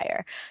digestive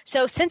fire.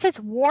 So since it's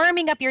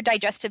warming up your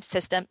digestive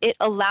system, it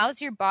allows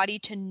your body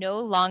to no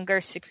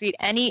longer secrete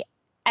any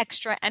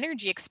extra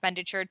energy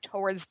expenditure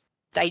towards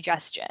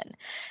digestion.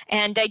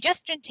 And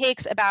digestion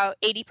takes about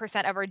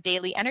 80% of our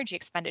daily energy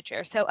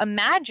expenditure. So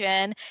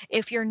imagine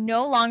if you're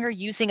no longer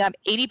using up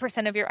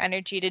 80% of your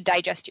energy to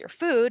digest your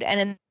food,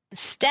 and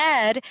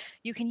instead,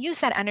 you can use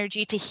that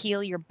energy to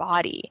heal your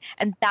body.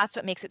 And that's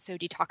what makes it so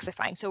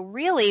detoxifying. So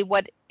really,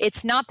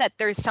 it's not that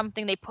there's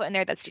something they put in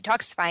there that's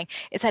detoxifying,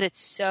 it's that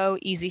it's so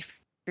easy for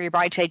your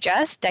body to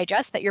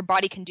digest that your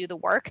body can do the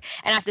work.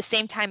 And at the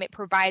same time, it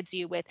provides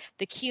you with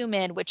the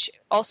cumin, which is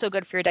also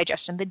good for your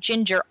digestion, the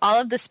ginger, all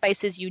of the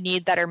spices you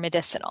need that are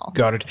medicinal.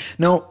 Got it.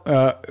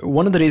 Now,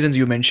 one of the reasons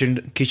you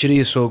mentioned khichdi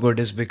is so good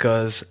is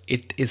because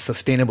it is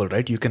sustainable,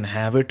 right? You can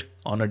have it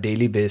on a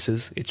daily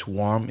basis. It's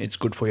warm, it's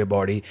good for your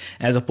body,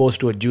 as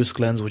opposed to a juice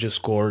cleanse, which is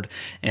cold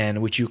and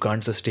which you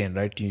can't sustain,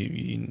 right?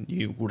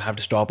 You would have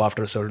to stop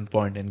after a certain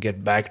point and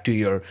get back to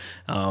your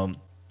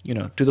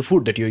to the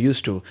food that you're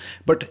used to.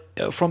 But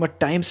from a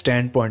time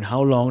standpoint,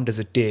 how long does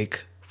it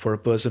take for a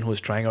person who's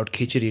trying out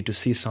khichdi to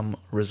see some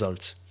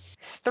results?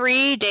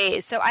 3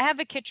 days. So I have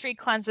a khichdi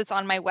cleanse that's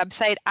on my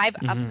website. I've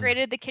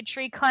upgraded the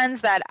khichdi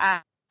cleanse that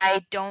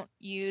I don't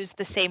use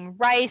the same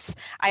rice.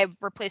 I've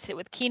replaced it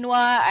with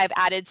quinoa. I've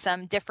added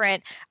some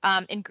different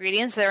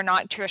ingredients that are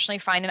not traditionally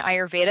found in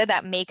Ayurveda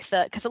that make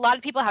because a lot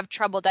of people have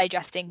trouble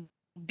digesting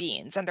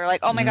beans, and they're like,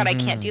 oh my God, I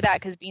can't do that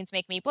because beans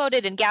make me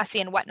bloated and gassy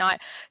and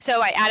whatnot.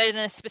 So I added in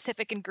a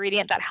specific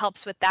ingredient that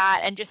helps with that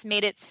and just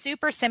made it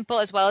super simple,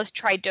 as well as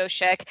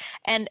tridoshic.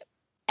 And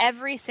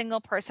every single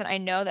person I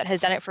know that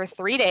has done it for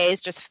 3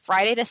 days, just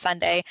Friday to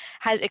Sunday,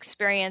 has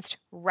experienced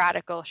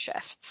radical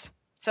shifts.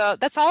 So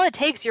that's all it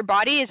takes. Your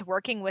body is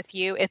working with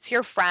you. It's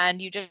your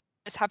friend. You just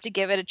have to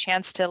give it a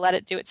chance to let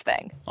it do its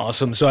thing.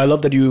 Awesome. So I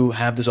love that you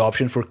have this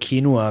option for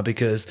quinoa,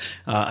 because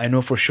I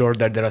know for sure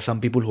that there are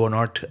some people who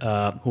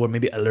are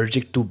maybe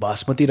allergic to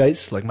basmati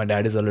rice. Like my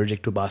dad is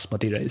allergic to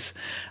basmati rice.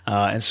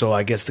 And so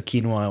I guess the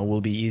quinoa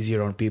will be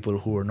easier on people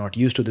who are not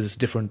used to this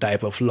different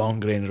type of long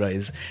grain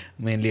rice,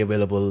 mainly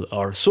available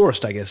or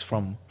sourced, I guess,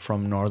 from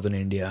northern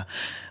India.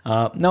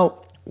 Now,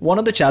 one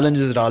of the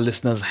challenges that our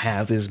listeners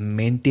have is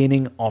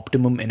maintaining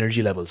optimum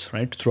energy levels,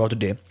 right, throughout the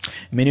day.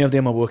 Many of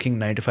them are working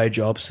 9-to-5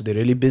 jobs, so they're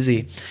really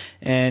busy.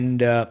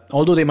 And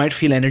although they might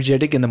feel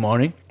energetic in the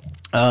morning,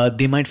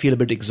 they might feel a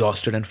bit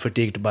exhausted and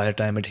fatigued by the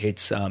time it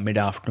hits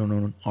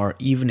mid-afternoon or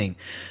evening.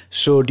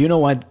 So do you know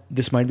why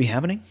this might be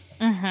happening?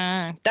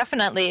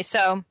 Definitely.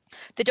 So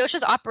the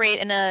doshas operate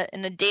in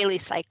a daily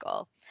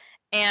cycle,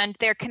 and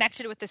they're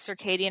connected with the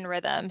circadian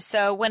rhythm.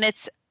 So when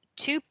it's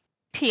 2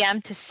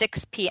 p.m. to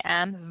 6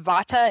 p.m.,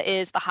 Vata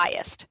is the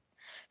highest.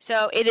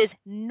 So it is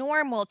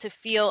normal to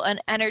feel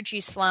an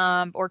energy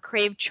slump or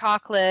crave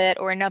chocolate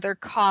or another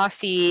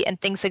coffee and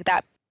things like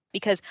that,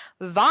 because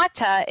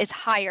Vata is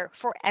higher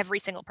for every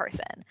single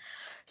person.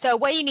 So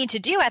what you need to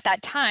do at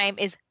that time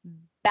is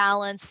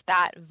balance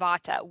that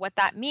Vata. What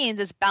that means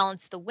is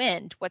balance the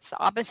wind. What's the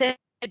opposite?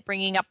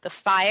 Bringing up the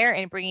fire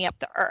and bringing up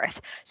the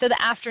earth. So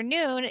the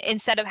afternoon,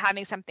 instead of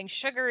having something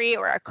sugary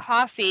or a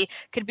coffee,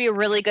 could be a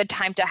really good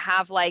time to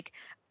have like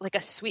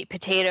a sweet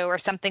potato or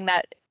something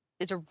that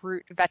is a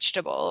root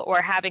vegetable,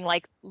 or having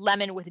like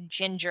lemon with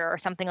ginger or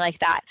something like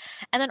that.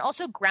 And then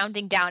also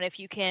grounding down. If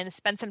you can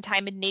spend some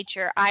time in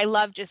nature, I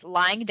love just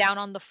lying down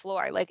on the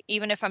floor. Like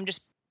even if I'm just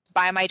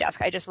by my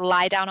desk, I just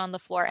lie down on the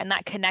floor, and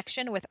that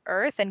connection with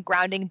earth and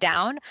grounding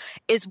down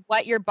is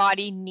what your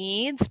body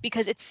needs,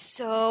 because it's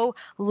so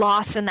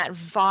lost in that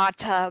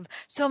Vata of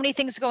so many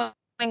things going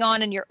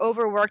on, and you're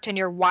overworked and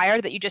you're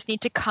wired, that you just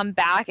need to come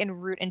back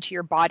and root into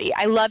your body.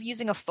 I love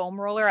using a foam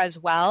roller as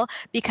well,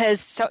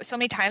 because so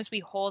many times we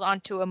hold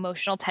on to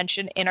emotional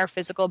tension in our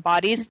physical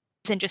bodies,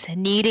 and just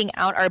kneading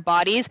out our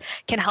bodies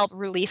can help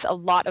release a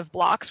lot of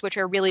blocks, which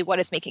are really what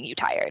is making you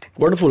tired.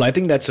 Wonderful. I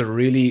think that's a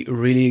really,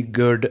 really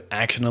good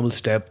actionable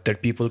step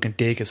that people can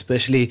take,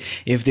 especially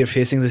if they're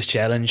facing this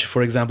challenge.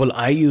 For example,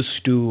 I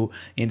used to,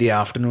 in the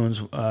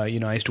afternoons, I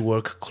used to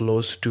work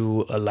close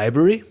to a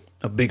library,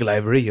 a big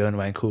library here in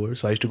Vancouver.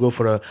 So I used to go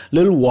for a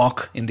little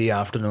walk in the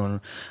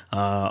afternoon,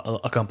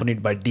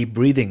 accompanied by deep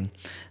breathing.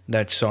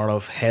 That sort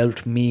of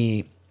helped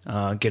me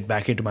get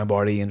back into my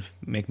body and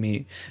made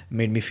me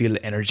feel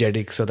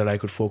energetic, so that I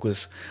could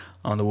focus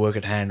on the work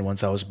at hand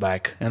once I was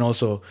back. And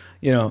also,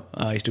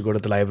 I used to go to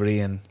the library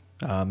and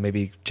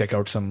maybe check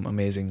out some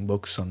amazing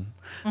books on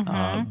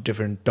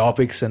different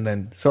topics, and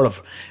then sort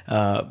of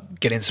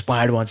get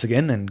inspired once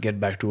again and get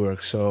back to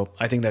work. So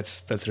I think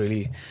that's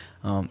really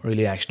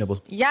really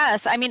actionable.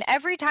 Yes. I mean,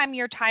 every time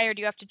you're tired,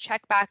 you have to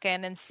check back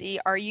in and see,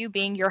 are you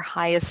being your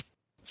highest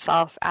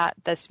self at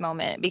this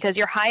moment? Because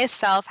your highest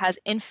self has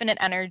infinite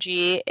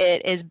energy.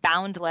 It is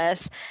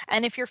boundless.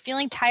 And if you're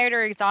feeling tired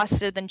or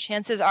exhausted, then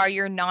chances are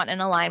you're not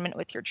in alignment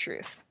with your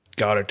truth.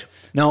 Got it.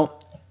 Now,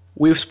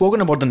 we've spoken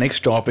about the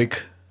next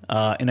topic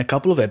in a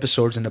couple of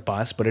episodes in the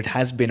past, but it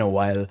has been a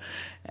while.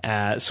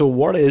 So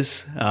what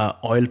is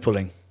oil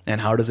pulling,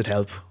 and how does it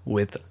help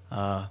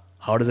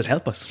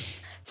us?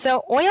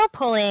 So oil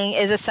pulling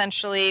is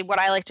essentially what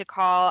I like to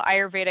call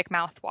Ayurvedic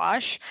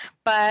mouthwash,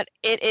 but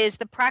it is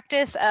the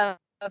practice of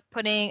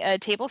putting a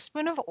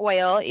tablespoon of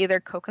oil, either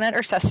coconut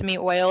or sesame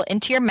oil,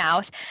 into your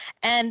mouth.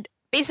 And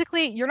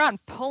basically, you're not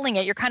pulling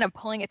it, you're kind of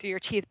pulling it through your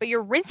teeth, but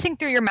you're rinsing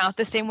through your mouth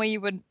the same way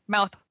you would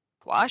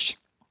mouthwash.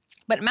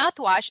 But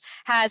mouthwash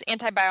has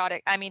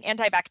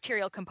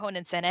antibacterial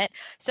components in it.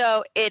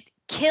 So it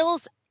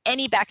kills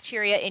any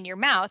bacteria in your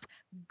mouth,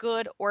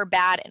 good or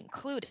bad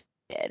included.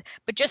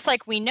 But just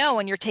like we know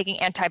when you're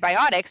taking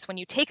antibiotics, when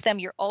you take them,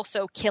 you're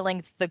also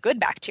killing the good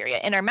bacteria.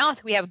 In our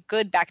mouth, we have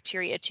good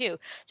bacteria too.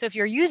 So if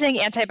you're using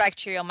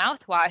antibacterial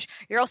mouthwash,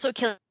 you're also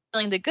killing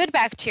the good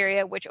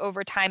bacteria, which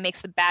over time makes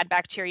the bad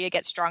bacteria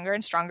get stronger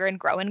and stronger and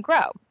grow and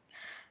grow.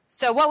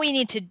 So what we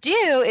need to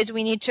do is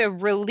we need to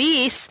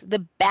release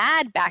the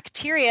bad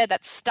bacteria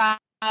that's stuck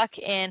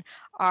on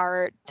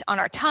our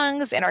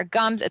tongues and our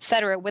gums,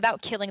 etc.,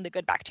 without killing the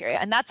good bacteria.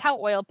 And that's how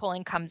oil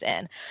pulling comes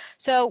in.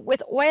 So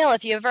with oil,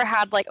 if you ever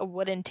had like a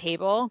wooden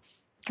table,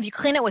 if you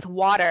clean it with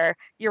water,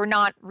 you're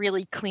not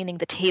really cleaning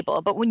the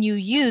table. But when you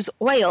use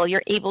oil,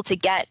 you're able to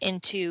get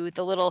into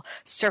the little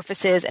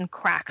surfaces and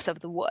cracks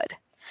of the wood.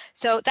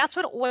 So that's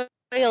what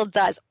oil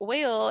does.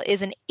 Oil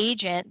is an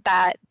agent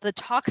that the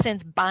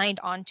toxins bind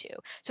onto.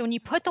 So when you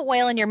put the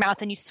oil in your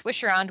mouth and you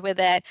swish around with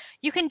it,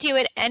 you can do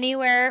it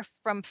anywhere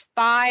from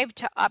 5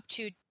 to up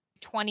to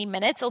 20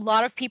 minutes. A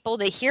lot of people,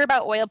 they hear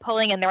about oil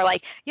pulling and they're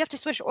like, you have to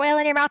swish oil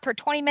in your mouth for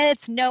 20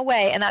 minutes? No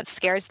way. And that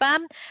scares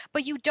them.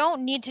 But you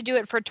don't need to do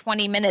it for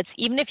 20 minutes.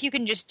 Even if you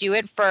can just do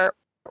it for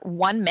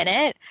 1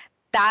 minute,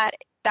 that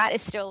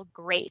is still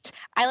great.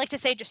 I like to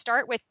say just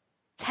start with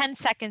 10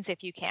 seconds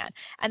if you can,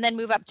 and then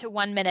move up to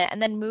 1 minute,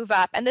 and then move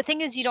up. And the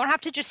thing is, you don't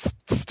have to just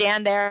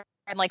stand there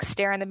and like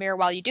stare in the mirror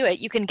while you do it.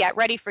 You can get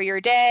ready for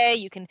your day,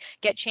 you can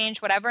get changed,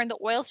 whatever, and the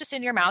oil's just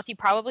in your mouth. You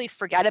probably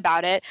forget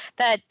about it.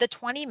 That the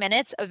 20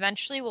 minutes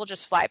eventually will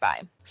just fly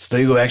by. So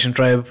there you go, Action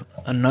Tribe.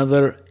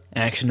 Another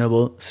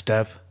actionable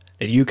step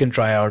that you can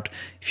try out.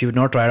 If you've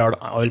not tried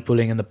out oil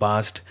pulling in the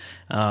past,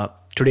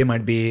 today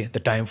might be the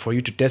time for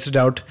you to test it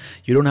out.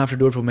 You don't have to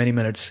do it for many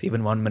minutes.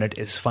 Even 1 minute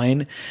is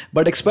fine.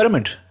 But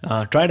experiment.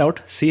 Try it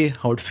out. See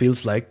how it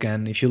feels like.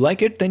 And if you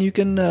like it, then you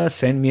can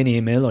send me an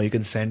email, or you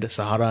can send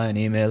Sahara an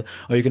email,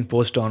 or you can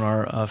post on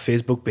our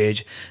Facebook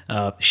page,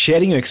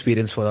 sharing your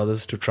experience for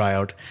others to try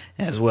out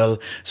as well.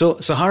 So,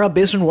 Sahara,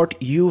 based on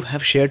what you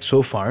have shared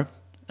so far,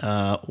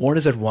 what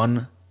is that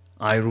one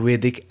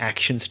Ayurvedic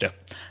action step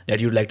that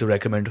you'd like to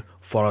recommend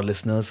for our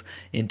listeners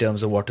in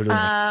terms of what to do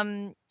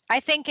next? I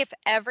think if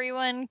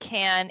everyone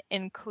can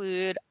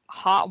include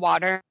hot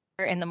water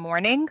in the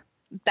morning,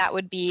 that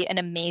would be an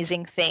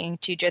amazing thing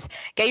to just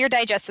get your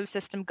digestive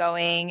system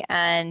going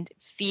and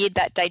feed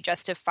that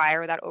digestive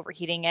fire without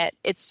overheating it.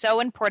 It's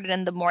so important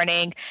in the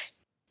morning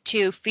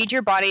to feed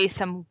your body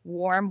some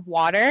warm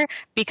water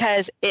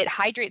because it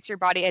hydrates your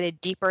body at a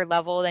deeper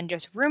level than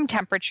just room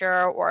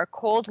temperature or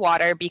cold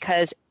water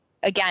because,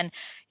 again,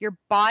 your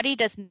body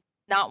does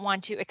not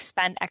want to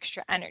expend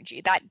extra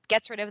energy. That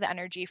gets rid of the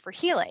energy for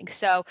healing.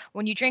 So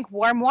when you drink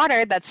warm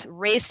water that's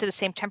raised to the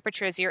same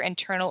temperature as your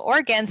internal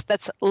organs,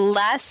 that's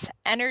less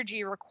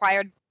energy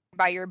required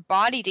by your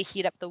body to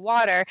heat up the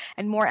water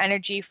and more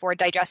energy for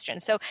digestion.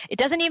 So it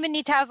doesn't even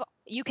need to have,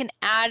 you can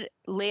add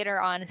later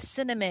on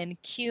cinnamon,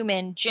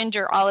 cumin,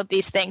 ginger, all of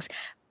these things.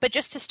 But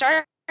just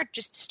start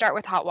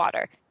with hot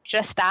water.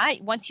 Just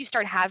that. Once you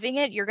start having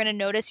it, you're going to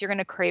notice you're going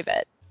to crave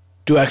it.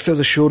 To access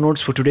the show notes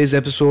for today's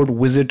episode,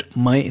 visit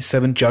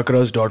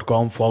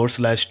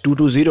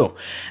my7chakras.com/220.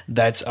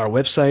 That's our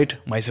website,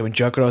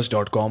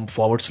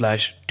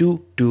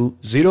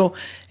 my7chakras.com/220.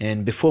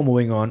 And before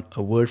moving on,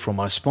 a word from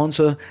our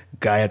sponsor,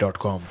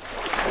 Gaia.com.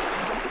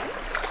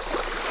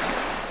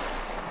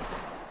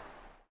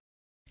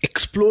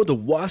 Explore the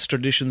vast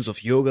traditions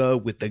of yoga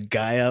with the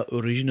Gaia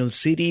original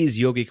series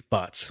Yogic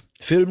Paths.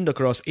 Filmed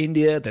across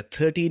India, the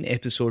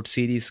 13-episode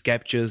series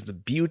captures the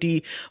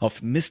beauty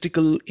of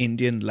mystical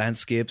Indian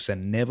landscapes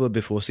and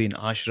never-before-seen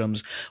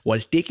ashrams while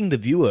taking the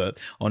viewer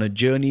on a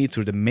journey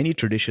through the many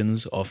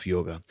traditions of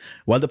yoga.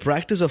 While the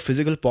practice of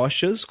physical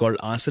postures called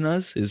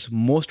asanas is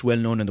most well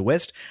known in the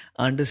West,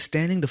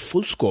 understanding the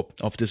full scope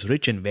of this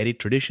rich and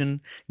varied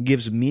tradition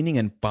gives meaning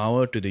and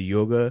power to the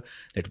yoga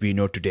that we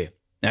know today.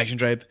 Action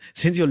Tribe,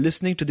 since you're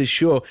listening to this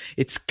show,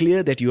 it's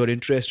clear that you are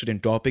interested in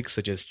topics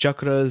such as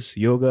chakras,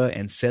 yoga,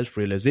 and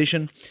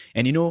self-realization,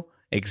 and you know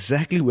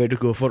exactly where to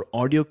go for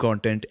audio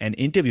content and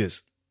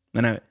interviews.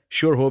 And I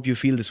sure hope you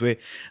feel this way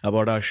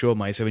about our show,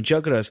 My 7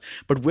 Chakras.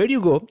 But where do you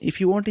go if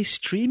you want a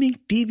streaming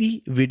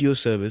TV video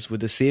service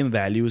with the same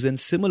values and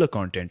similar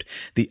content?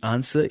 The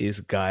answer is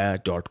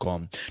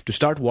Gaia.com. To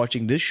start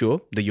watching this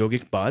show, The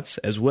Yogic Paths,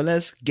 as well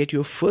as get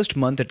your first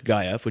month at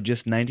Gaia for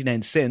just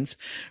 99 cents,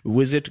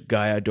 visit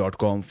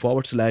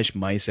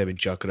Gaia.com/My 7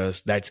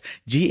 Chakras. That's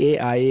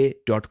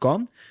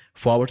GAIA.com/My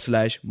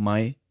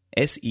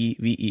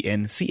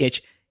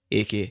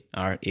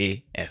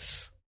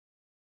SEVENCHAKRAS.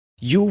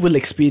 You will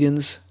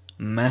experience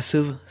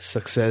massive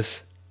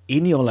success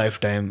in your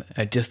lifetime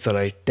at just the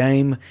right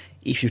time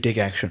if you take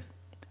action.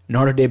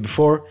 Not a day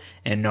before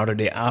and not a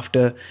day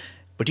after,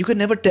 but you can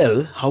never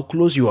tell how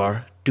close you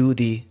are to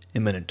the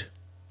imminent.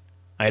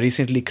 I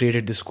recently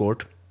created this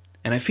quote,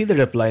 and I feel that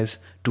it applies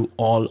to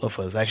all of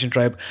us. Action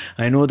Tribe,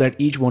 I know that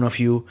each one of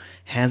you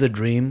has a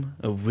dream,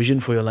 a vision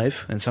for your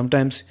life, and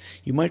sometimes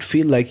you might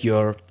feel like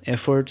your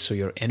efforts or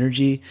your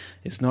energy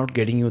is not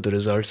getting you the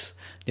results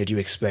that you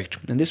expect.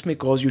 And this may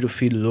cause you to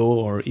feel low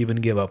or even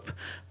give up.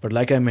 But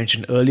like I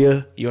mentioned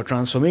earlier, your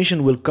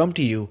transformation will come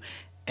to you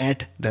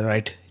at the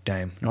right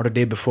time. Not a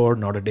day before,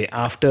 not a day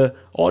after.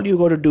 All you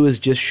got to do is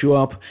just show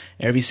up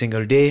every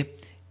single day.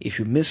 If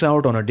you miss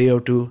out on a day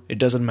or two, it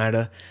doesn't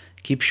matter.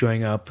 Keep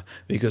showing up,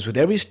 because with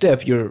every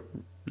step you're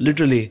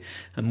literally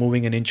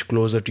moving an inch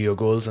closer to your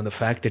goals, and the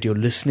fact that you're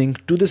listening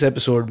to this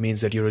episode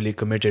means that you're really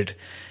committed,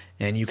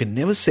 and you can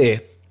never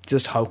say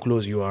just how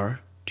close you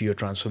are to your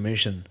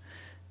transformation,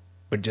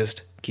 but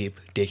just keep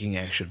taking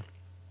action.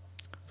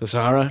 So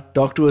Sahara,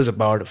 talk to us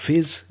about a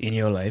phase in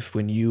your life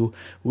when you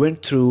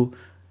went through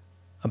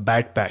a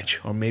bad patch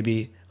or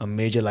maybe a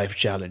major life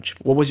challenge.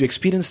 What was your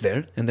experience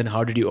there, and then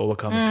how did you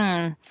overcome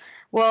it?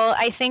 Well,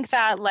 I think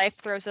that life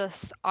throws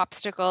us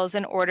obstacles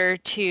in order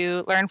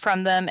to learn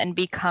from them and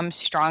become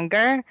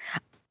stronger.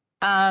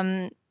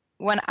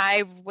 When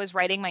I was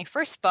writing my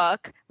first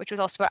book, which was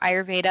also about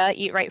Ayurveda,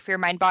 Eat Right for Your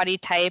Mind Body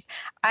Type,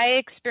 I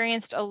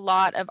experienced a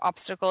lot of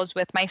obstacles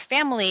with my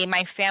family.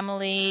 My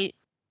family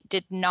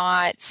did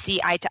not see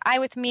eye to eye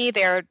with me.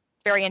 They're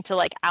very into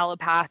like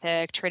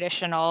allopathic,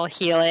 traditional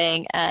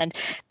healing, and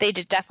they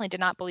definitely did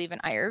not believe in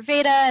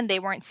Ayurveda, and they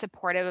weren't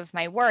supportive of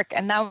my work.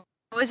 And that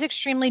was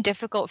extremely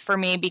difficult for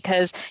me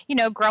because, you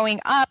know, growing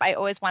up, I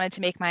always wanted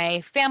to make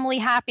my family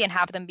happy and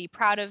have them be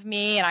proud of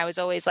me. And I was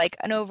always like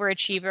an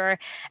overachiever.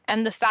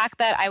 And the fact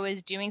that I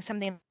was doing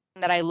something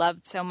that I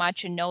loved so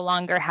much and no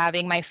longer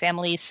having my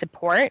family's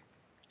support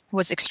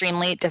was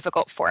extremely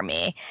difficult for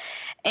me.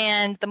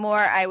 And the more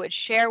I would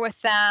share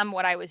with them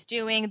what I was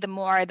doing, the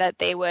more that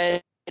they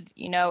would,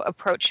 you know,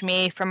 approach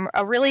me from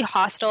a really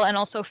hostile and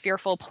also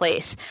fearful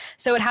place.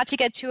 So it had to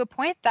get to a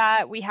point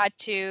that I had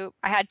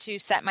to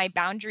set my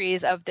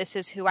boundaries of this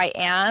is who I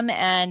am,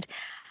 and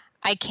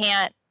I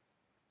can't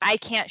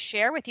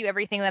share with you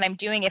everything that I'm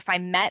doing if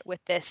I'm met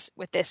with this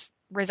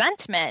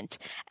resentment.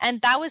 And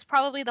that was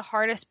probably the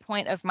hardest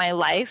point of my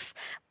life.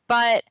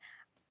 But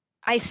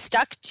I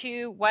stuck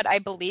to what I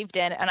believed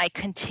in, and I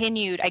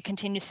continued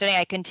studying,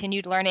 I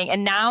continued learning.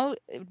 And now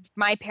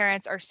my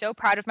parents are so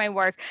proud of my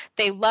work.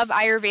 They love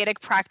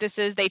Ayurvedic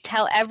practices. They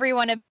tell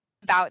everyone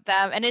about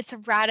them, and it's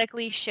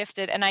radically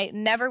shifted. And I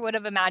never would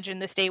have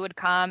imagined this day would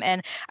come.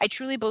 And I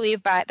truly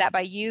believe that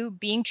by you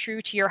being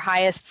true to your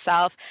highest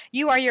self,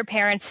 you are your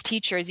parents'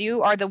 teachers.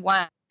 You are the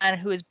one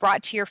who is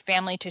brought to your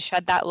family to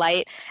shed that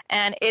light.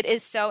 And it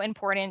is so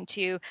important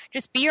to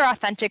just be your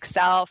authentic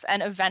self,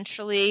 and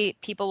eventually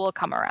people will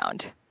come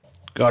around.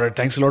 Got it.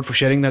 Thanks a lot for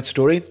sharing that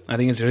story. I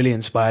think it's really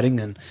inspiring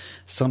and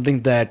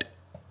something that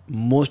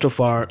most of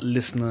our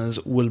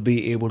listeners will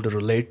be able to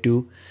relate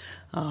to.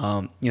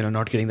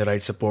 Not getting the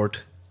right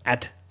support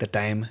at the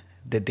time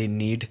that they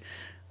need.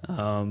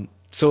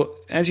 So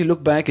as you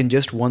look back in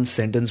just one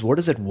sentence, what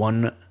is that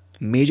one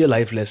major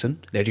life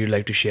lesson that you'd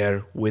like to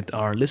share with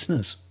our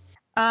listeners?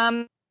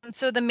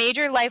 So the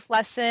major life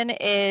lesson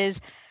is,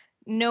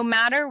 no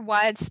matter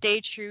what,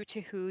 stay true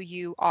to who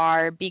you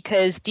are,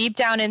 because deep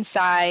down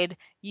inside,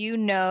 you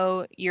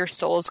know your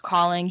soul's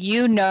calling,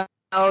 you know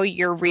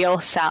your real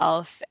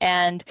self.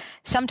 And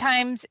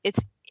sometimes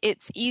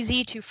it's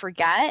easy to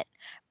forget,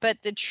 but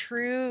the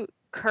true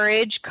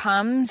courage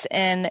comes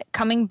in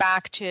coming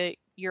back to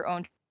your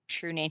own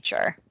true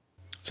nature.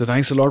 So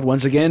thanks a lot.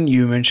 Once again,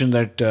 you mentioned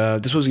that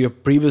this was your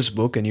previous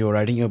book and you were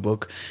writing your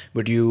book,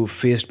 but you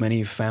faced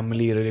many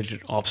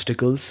family-related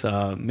obstacles,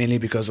 mainly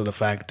because of the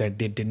fact that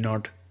they did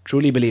not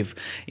truly believe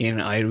in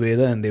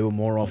Ayurveda, and they were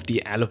more of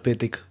the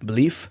allopathic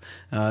belief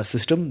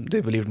system. They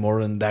believed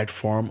more in that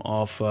form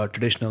of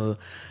traditional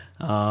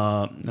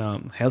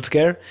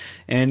healthcare,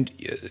 and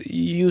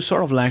you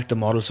sort of lacked the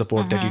moral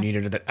support that you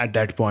needed at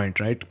that point,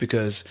 right?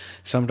 Because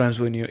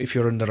sometimes if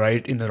you're in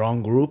the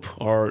wrong group,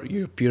 or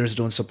your peers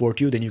don't support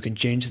you, then you can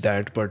change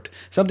that. But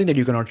something that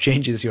you cannot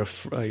change is your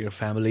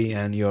family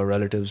and your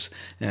relatives,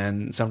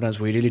 and sometimes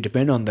we really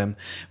depend on them.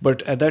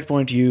 But at that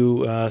point,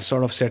 you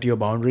sort of set your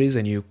boundaries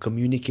and you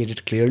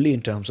communicated clearly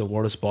in terms of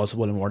what is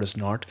possible and what is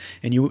not,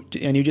 and you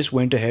just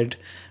went ahead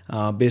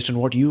based on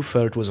what you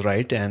felt was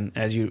right. And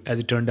as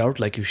it turned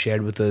out, like you shared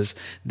with us,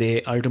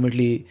 they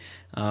ultimately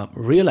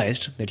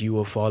realized that you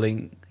were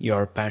following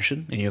your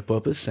passion and your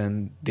purpose,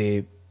 and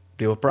they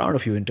were proud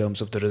of you in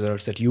terms of the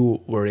results that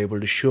you were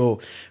able to show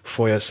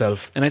for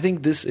yourself. And I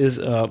think this is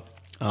a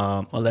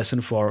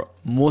lesson for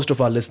most of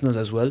our listeners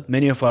as well.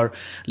 Many of our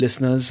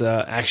listeners,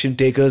 action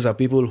takers, are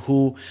people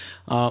who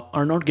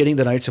are not getting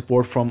the right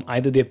support from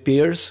either their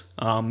peers.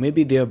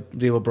 Maybe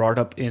they were brought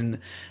up in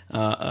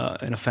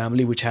a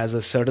family which has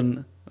a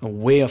certain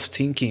way of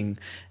thinking,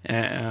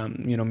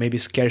 maybe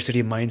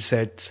scarcity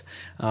mindsets.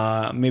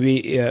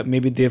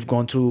 Maybe they've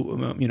gone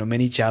through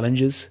many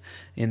challenges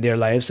in their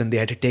lives, and they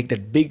had to take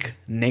that big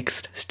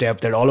next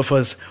step that all of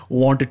us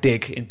want to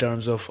take in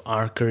terms of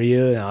our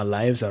career, our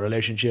lives, our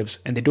relationships,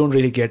 and they don't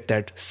really get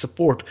that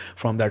support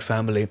from that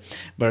family.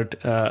 But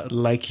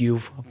like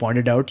you've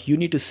pointed out, you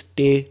need to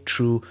stay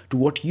true to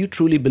what you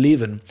truly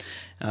believe in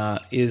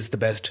is the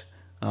best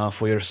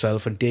for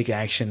yourself, and take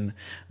action.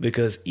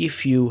 Because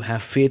if you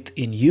have faith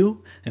in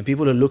you, and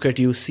people will look at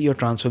you, see your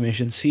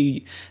transformation,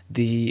 see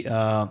the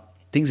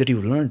things that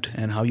you've learned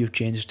and how you've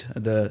changed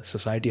the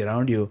society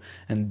around you,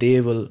 and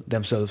they will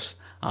themselves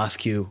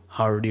ask you,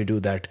 how do you do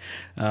that?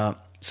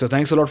 So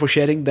thanks a lot for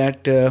sharing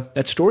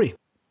that story.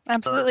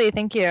 Absolutely.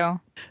 Thank you.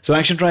 So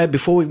Action Tribe,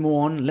 before we move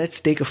on, let's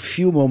take a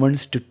few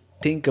moments to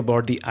think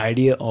about the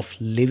idea of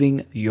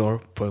living your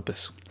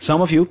purpose.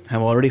 Some of you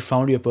have already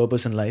found your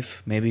purpose in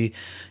life. Maybe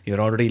you're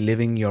already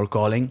living your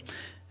calling,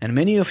 and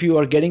many of you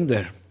are getting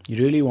there.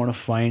 You really want to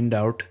find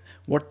out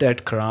what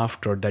that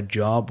craft or that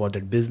job or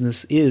that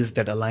business is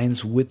that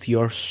aligns with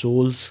your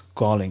soul's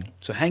calling.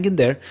 So hang in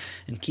there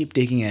and keep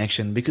taking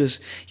action, because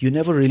you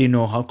never really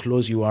know how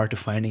close you are to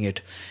finding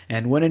it.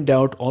 And when in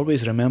doubt,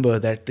 always remember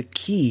that the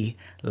key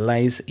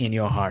lies in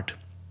your heart.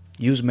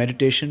 Use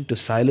meditation to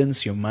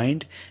silence your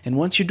mind, and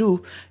once you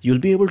do, you'll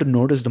be able to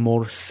notice the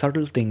more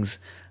subtle things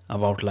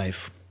about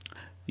life.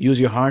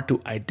 Use your heart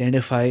to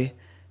identify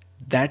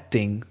that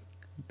thing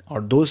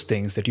or those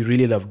things that you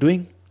really love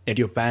doing, that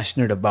you're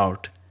passionate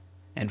about,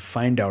 and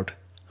find out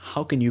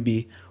how can you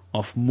be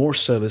of more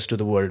service to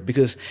the world.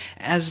 Because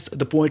as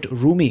the poet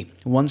Rumi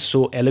once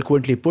so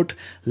eloquently put,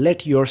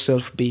 let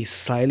yourself be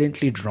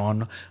silently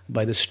drawn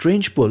by the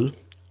strange pull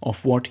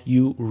of what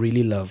you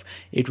really love.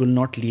 It will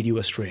not lead you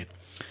astray.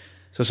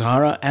 So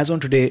Sahara, as on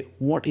today,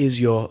 what is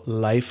your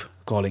life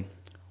calling?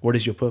 What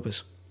is your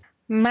purpose?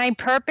 My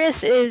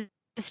purpose is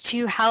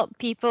to help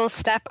people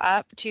step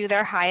up to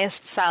their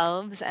highest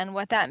selves. And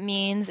what that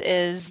means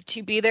is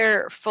to be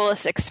their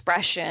fullest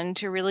expression,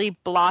 to really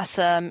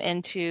blossom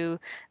into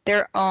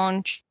their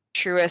own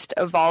truest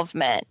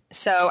evolvement.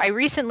 So I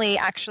recently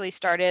actually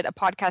started a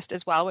podcast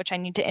as well, which I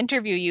need to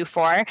interview you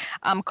for,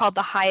 called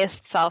the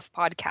Highest Self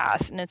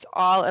Podcast. And it's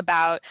all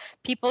about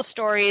people's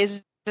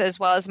stories as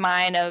well as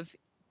mine of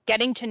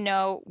getting to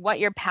know what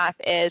your path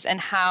is and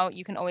how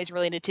you can always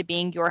relate it to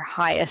being your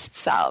highest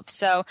self.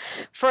 So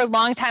for a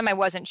long time, I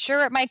wasn't sure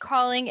what my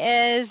calling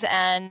is,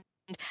 and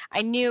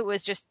I knew it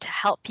was just to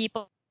help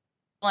people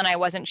and I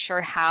wasn't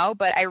sure how,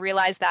 but I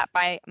realized that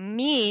by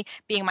me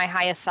being my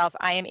highest self,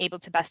 I am able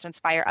to best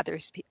inspire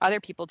other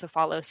people to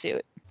follow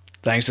suit.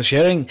 Thanks for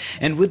sharing.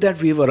 And with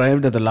that, we've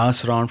arrived at the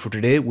last round for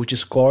today, which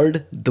is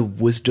called the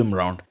Wisdom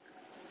Round.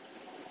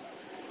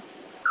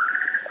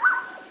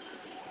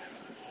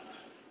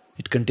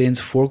 It contains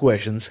 4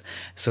 questions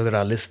so that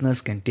our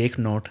listeners can take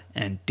note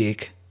and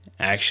take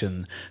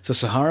action. So,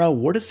 Sahara,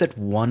 what is that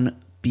one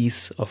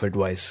piece of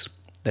advice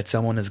that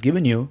someone has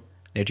given you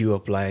that you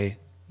apply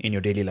in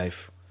your daily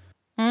life?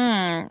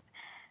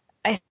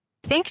 I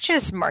think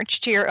just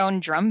march to your own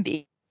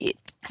drumbeat.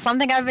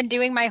 Something I've been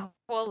doing my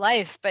whole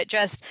life, but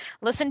just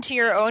listen to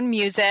your own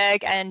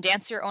music and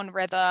dance your own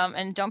rhythm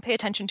and don't pay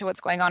attention to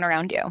what's going on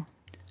around you.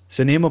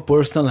 So name a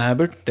personal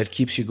habit that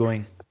keeps you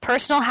going.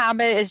 Personal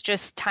habit is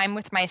just time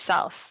with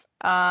myself.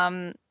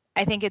 I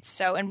think it's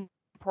so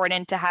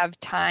important to have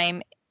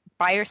time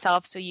by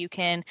yourself so you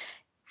can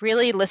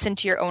really listen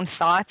to your own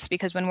thoughts,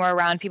 because when we're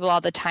around people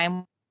all the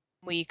time,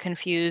 we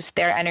confuse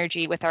their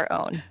energy with our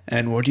own.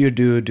 And what do you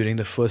do during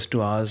the first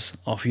 2 hours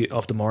of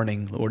the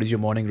morning? What is your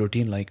morning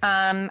routine like?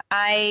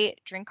 I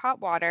drink hot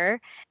water,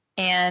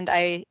 and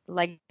I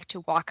like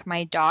to walk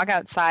my dog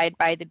outside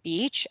by the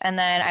beach, and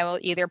then I will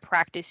either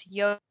practice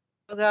yoga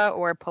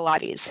or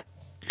Pilates.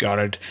 Got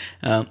it.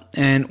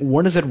 And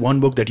what is that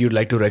one book that you'd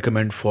like to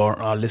recommend for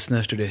our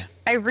listeners today?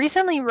 I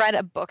recently read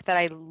a book that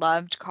I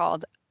loved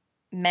called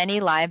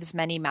Many Lives,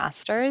 Many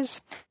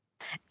Masters,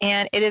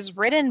 and it is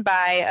written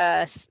by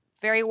a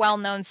very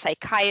well-known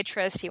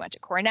psychiatrist. He went to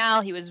Cornell.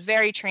 He was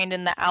very trained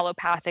in the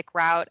allopathic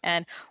route.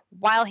 And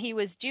while he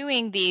was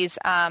doing these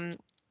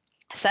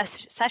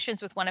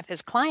sessions with one of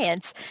his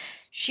clients,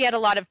 she had a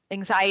lot of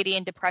anxiety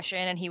and depression.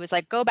 And he was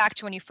like, go back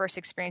to when you first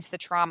experienced the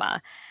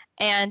trauma.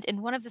 And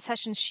in one of the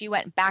sessions, she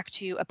went back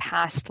to a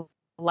past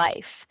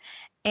life.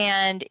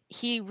 And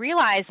he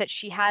realized that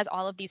she has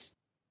all of these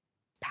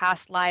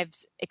past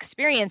lives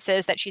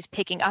experiences that she's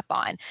picking up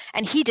on.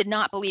 And he did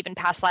not believe in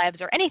past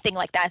lives or anything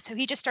like that. So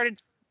he just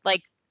started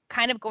like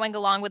kind of going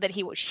along with it.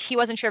 He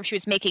wasn't sure if she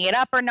was making it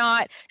up or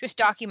not, just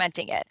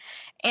documenting it.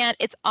 And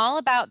it's all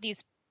about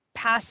these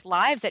past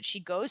lives that she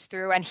goes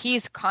through, and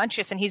he's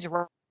conscious and he's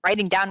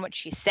writing down what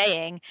she's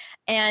saying.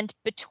 And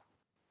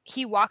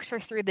he walks her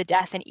through the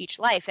death in each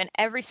life. And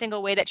every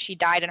single way that she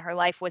died in her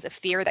life was a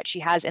fear that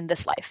she has in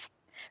this life: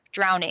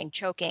 drowning,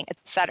 choking,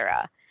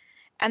 etc.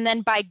 And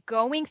then by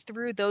going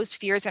through those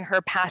fears in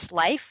her past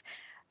life,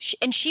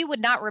 she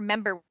would not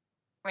remember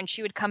when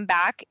she would come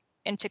back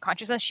into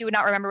consciousness, she would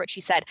not remember what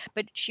she said,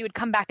 but she would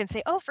come back and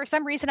say, oh, for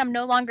some reason, I'm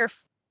no longer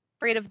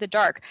afraid of the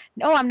dark.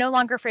 No, I'm no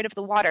longer afraid of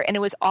the water. And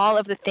it was all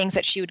of the things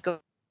that she would go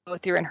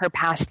through in her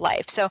past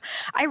life. So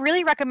I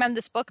really recommend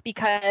this book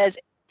because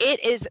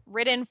it is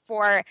written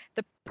for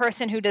the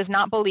person who does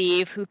not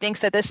believe, who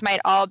thinks that this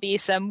might all be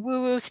some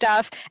woo-woo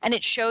stuff, and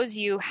it shows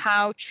you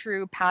how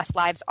true past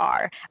lives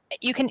are.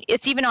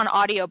 It's even on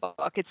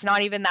audiobook. It's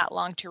not even that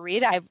long to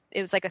read.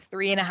 It was like a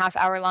 3.5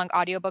 hour long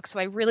audiobook, so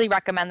I really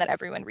recommend that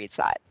everyone reads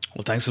that.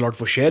 Well, thanks a lot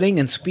for sharing.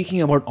 And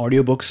speaking about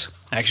audiobooks,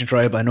 Action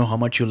Tribe, I know how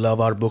much you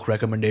love our book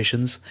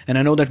recommendations, and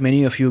I know that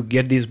many of you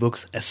get these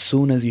books as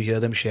soon as you hear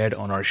them shared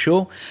on our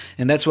show,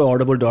 and that's why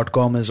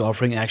Audible.com is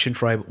offering Action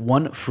Tribe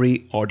one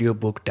free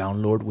audiobook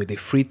download with a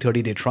free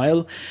 30-day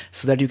trial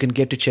so that you can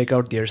get to check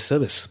out their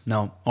service.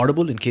 Now,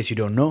 Audible, in case you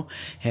don't know,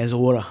 has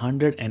over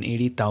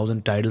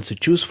 180,000 titles to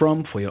choose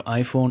from for your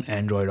iPhone,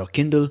 Android, or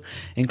Kindle,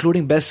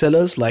 including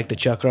bestsellers like The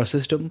Chakra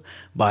System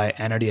by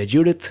Anadia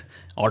Judith,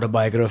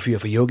 Autobiography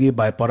of a Yogi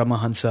by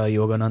Paramahansa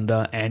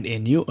Yogananda, and A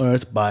New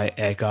Earth by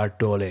Eckhart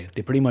Tolle.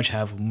 They pretty much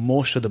have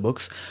most of the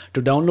books.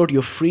 To download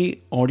your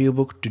free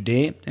audiobook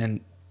today and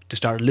to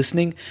start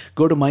listening,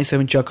 go to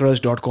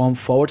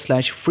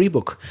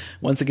my7chakras.com/freebook.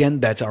 Once again,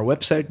 that's our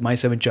website,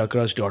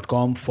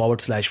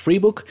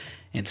 my7chakras.com/freebook,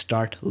 and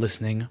start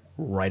listening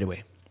right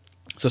away.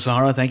 So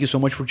Sahara, thank you so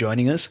much for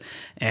joining us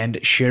and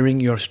sharing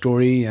your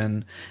story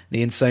and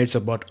the insights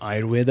about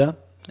Ayurveda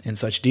in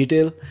such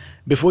detail.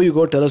 Before you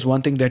go, tell us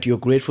one thing that you're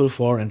grateful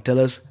for and tell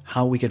us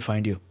how we can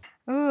find you.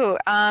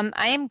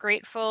 I am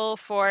grateful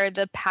for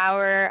the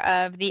power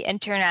of the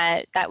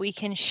internet, that we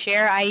can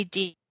share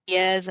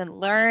ideas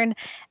and learn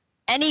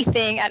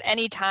anything at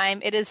any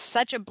time. It is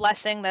such a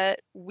blessing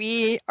that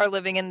we are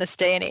living in this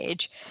day and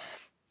age.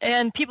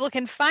 And people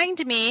can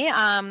find me.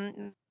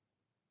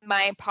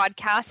 My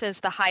podcast is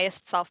The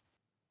Highest Self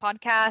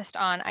Podcast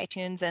on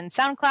iTunes and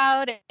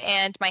SoundCloud,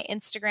 and my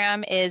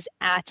Instagram is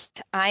at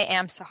I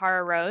am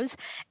Sahara Rose,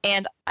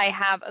 and I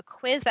have a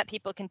quiz that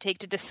people can take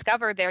to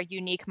discover their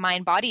unique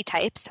mind-body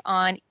types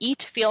on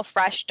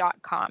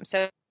eatfeelfresh.com.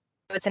 So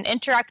it's an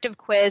interactive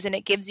quiz, and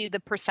it gives you the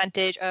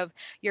percentage of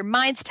your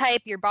mind's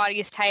type, your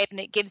body's type,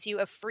 and it gives you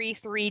a free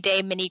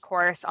 3-day mini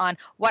course on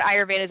what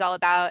Ayurveda is all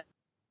about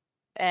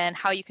and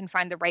how you can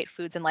find the right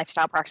foods and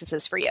lifestyle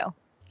practices for you.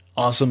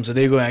 Awesome. So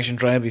there you go, Action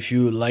Tribe. If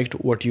you liked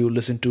what you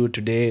listened to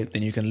today,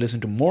 then you can listen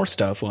to more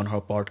stuff on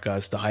her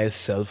podcast, The Highest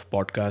Self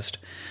Podcast.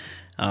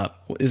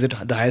 Is it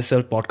the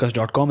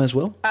highestselfpodcast.com as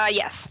well?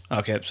 Yes.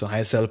 Okay, so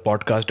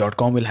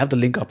highestselfpodcast.com. We'll have the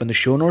link up in the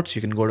show notes.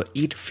 You can go to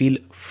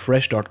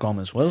eatfeelfresh.com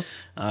as well.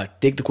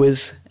 Take the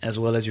quiz, as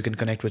well as you can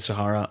connect with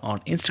Sahara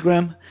on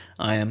Instagram.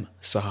 I am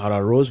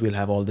Sahara Rose. We'll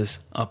have all this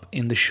up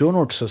in the show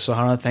notes. So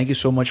Sahara, thank you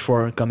so much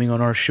for coming on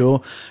our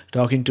show,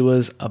 talking to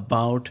us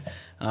about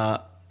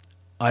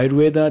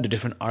Ayurveda, the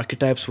different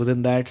archetypes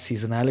within that,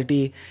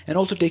 seasonality, and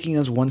also taking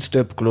us one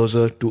step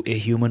closer to a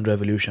human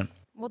revolution.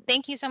 Well,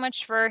 thank you so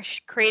much for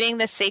creating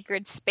the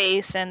sacred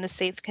space and the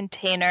safe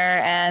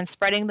container and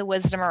spreading the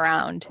wisdom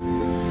around. You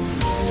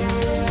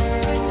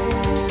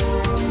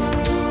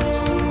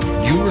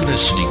were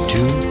listening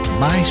to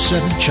My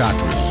Seven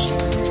Chakras.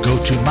 Go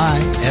to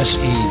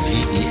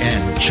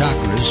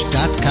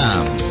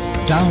mysevenchakras.com.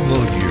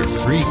 Download your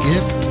free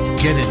gift,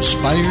 get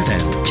inspired,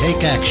 and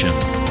take action.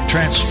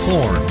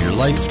 Transform your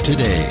life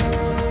today.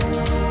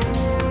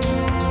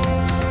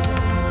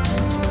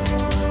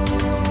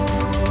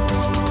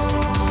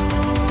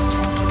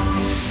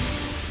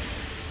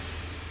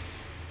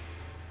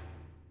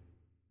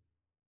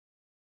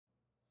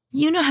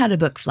 You know how to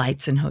book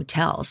flights and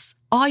hotels.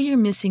 All you're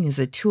missing is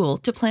a tool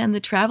to plan the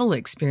travel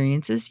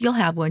experiences you'll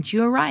have once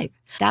you arrive.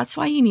 That's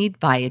why you need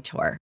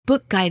Viator.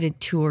 Book guided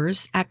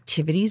tours,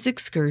 activities,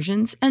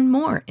 excursions, and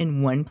more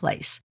in one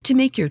place to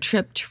make your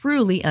trip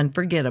truly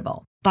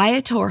unforgettable.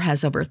 Viator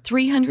has over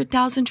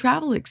 300,000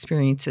 travel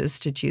experiences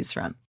to choose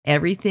from.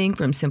 Everything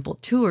from simple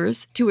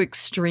tours to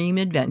extreme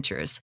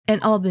adventures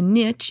and all the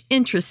niche,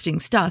 interesting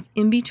stuff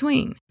in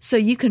between. So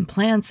you can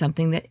plan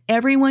something that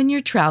everyone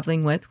you're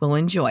traveling with will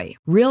enjoy.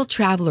 Real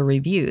traveler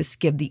reviews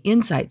give the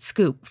inside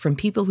scoop from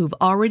people who've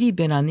already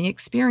been on the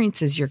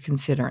experiences you're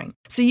considering.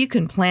 So you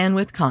can plan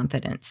with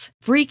confidence.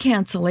 Free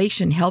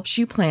cancellation helps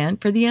you plan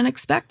for the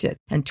unexpected.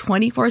 And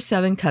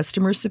 24/7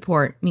 customer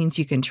support means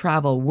you can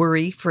travel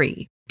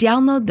worry-free.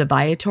 Download the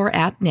Viator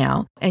app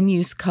now and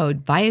use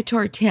code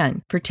Viator10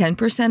 for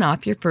 10%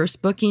 off your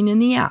first booking in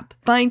the app.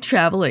 Find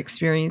travel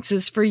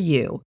experiences for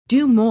you.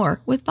 Do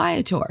more with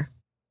Viator.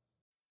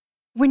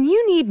 When you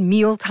need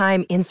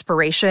mealtime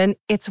inspiration,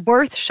 it's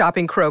worth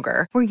shopping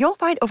Kroger, where you'll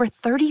find over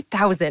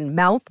 30,000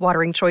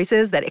 mouth-watering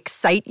choices that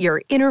excite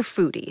your inner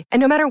foodie. And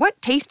no matter what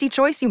tasty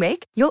choice you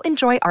make, you'll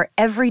enjoy our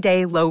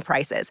everyday low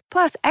prices,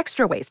 plus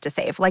extra ways to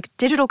save, like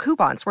digital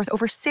coupons worth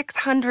over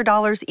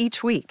 $600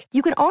 each week.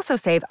 You can also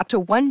save up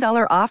to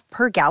 $1 off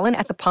per gallon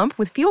at the pump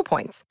with fuel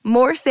points.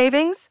 More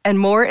savings and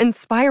more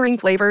inspiring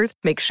flavors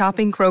make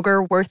shopping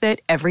Kroger worth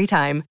it every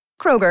time.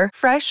 Kroger,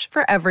 fresh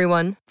for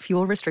everyone.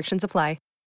 Fuel restrictions apply.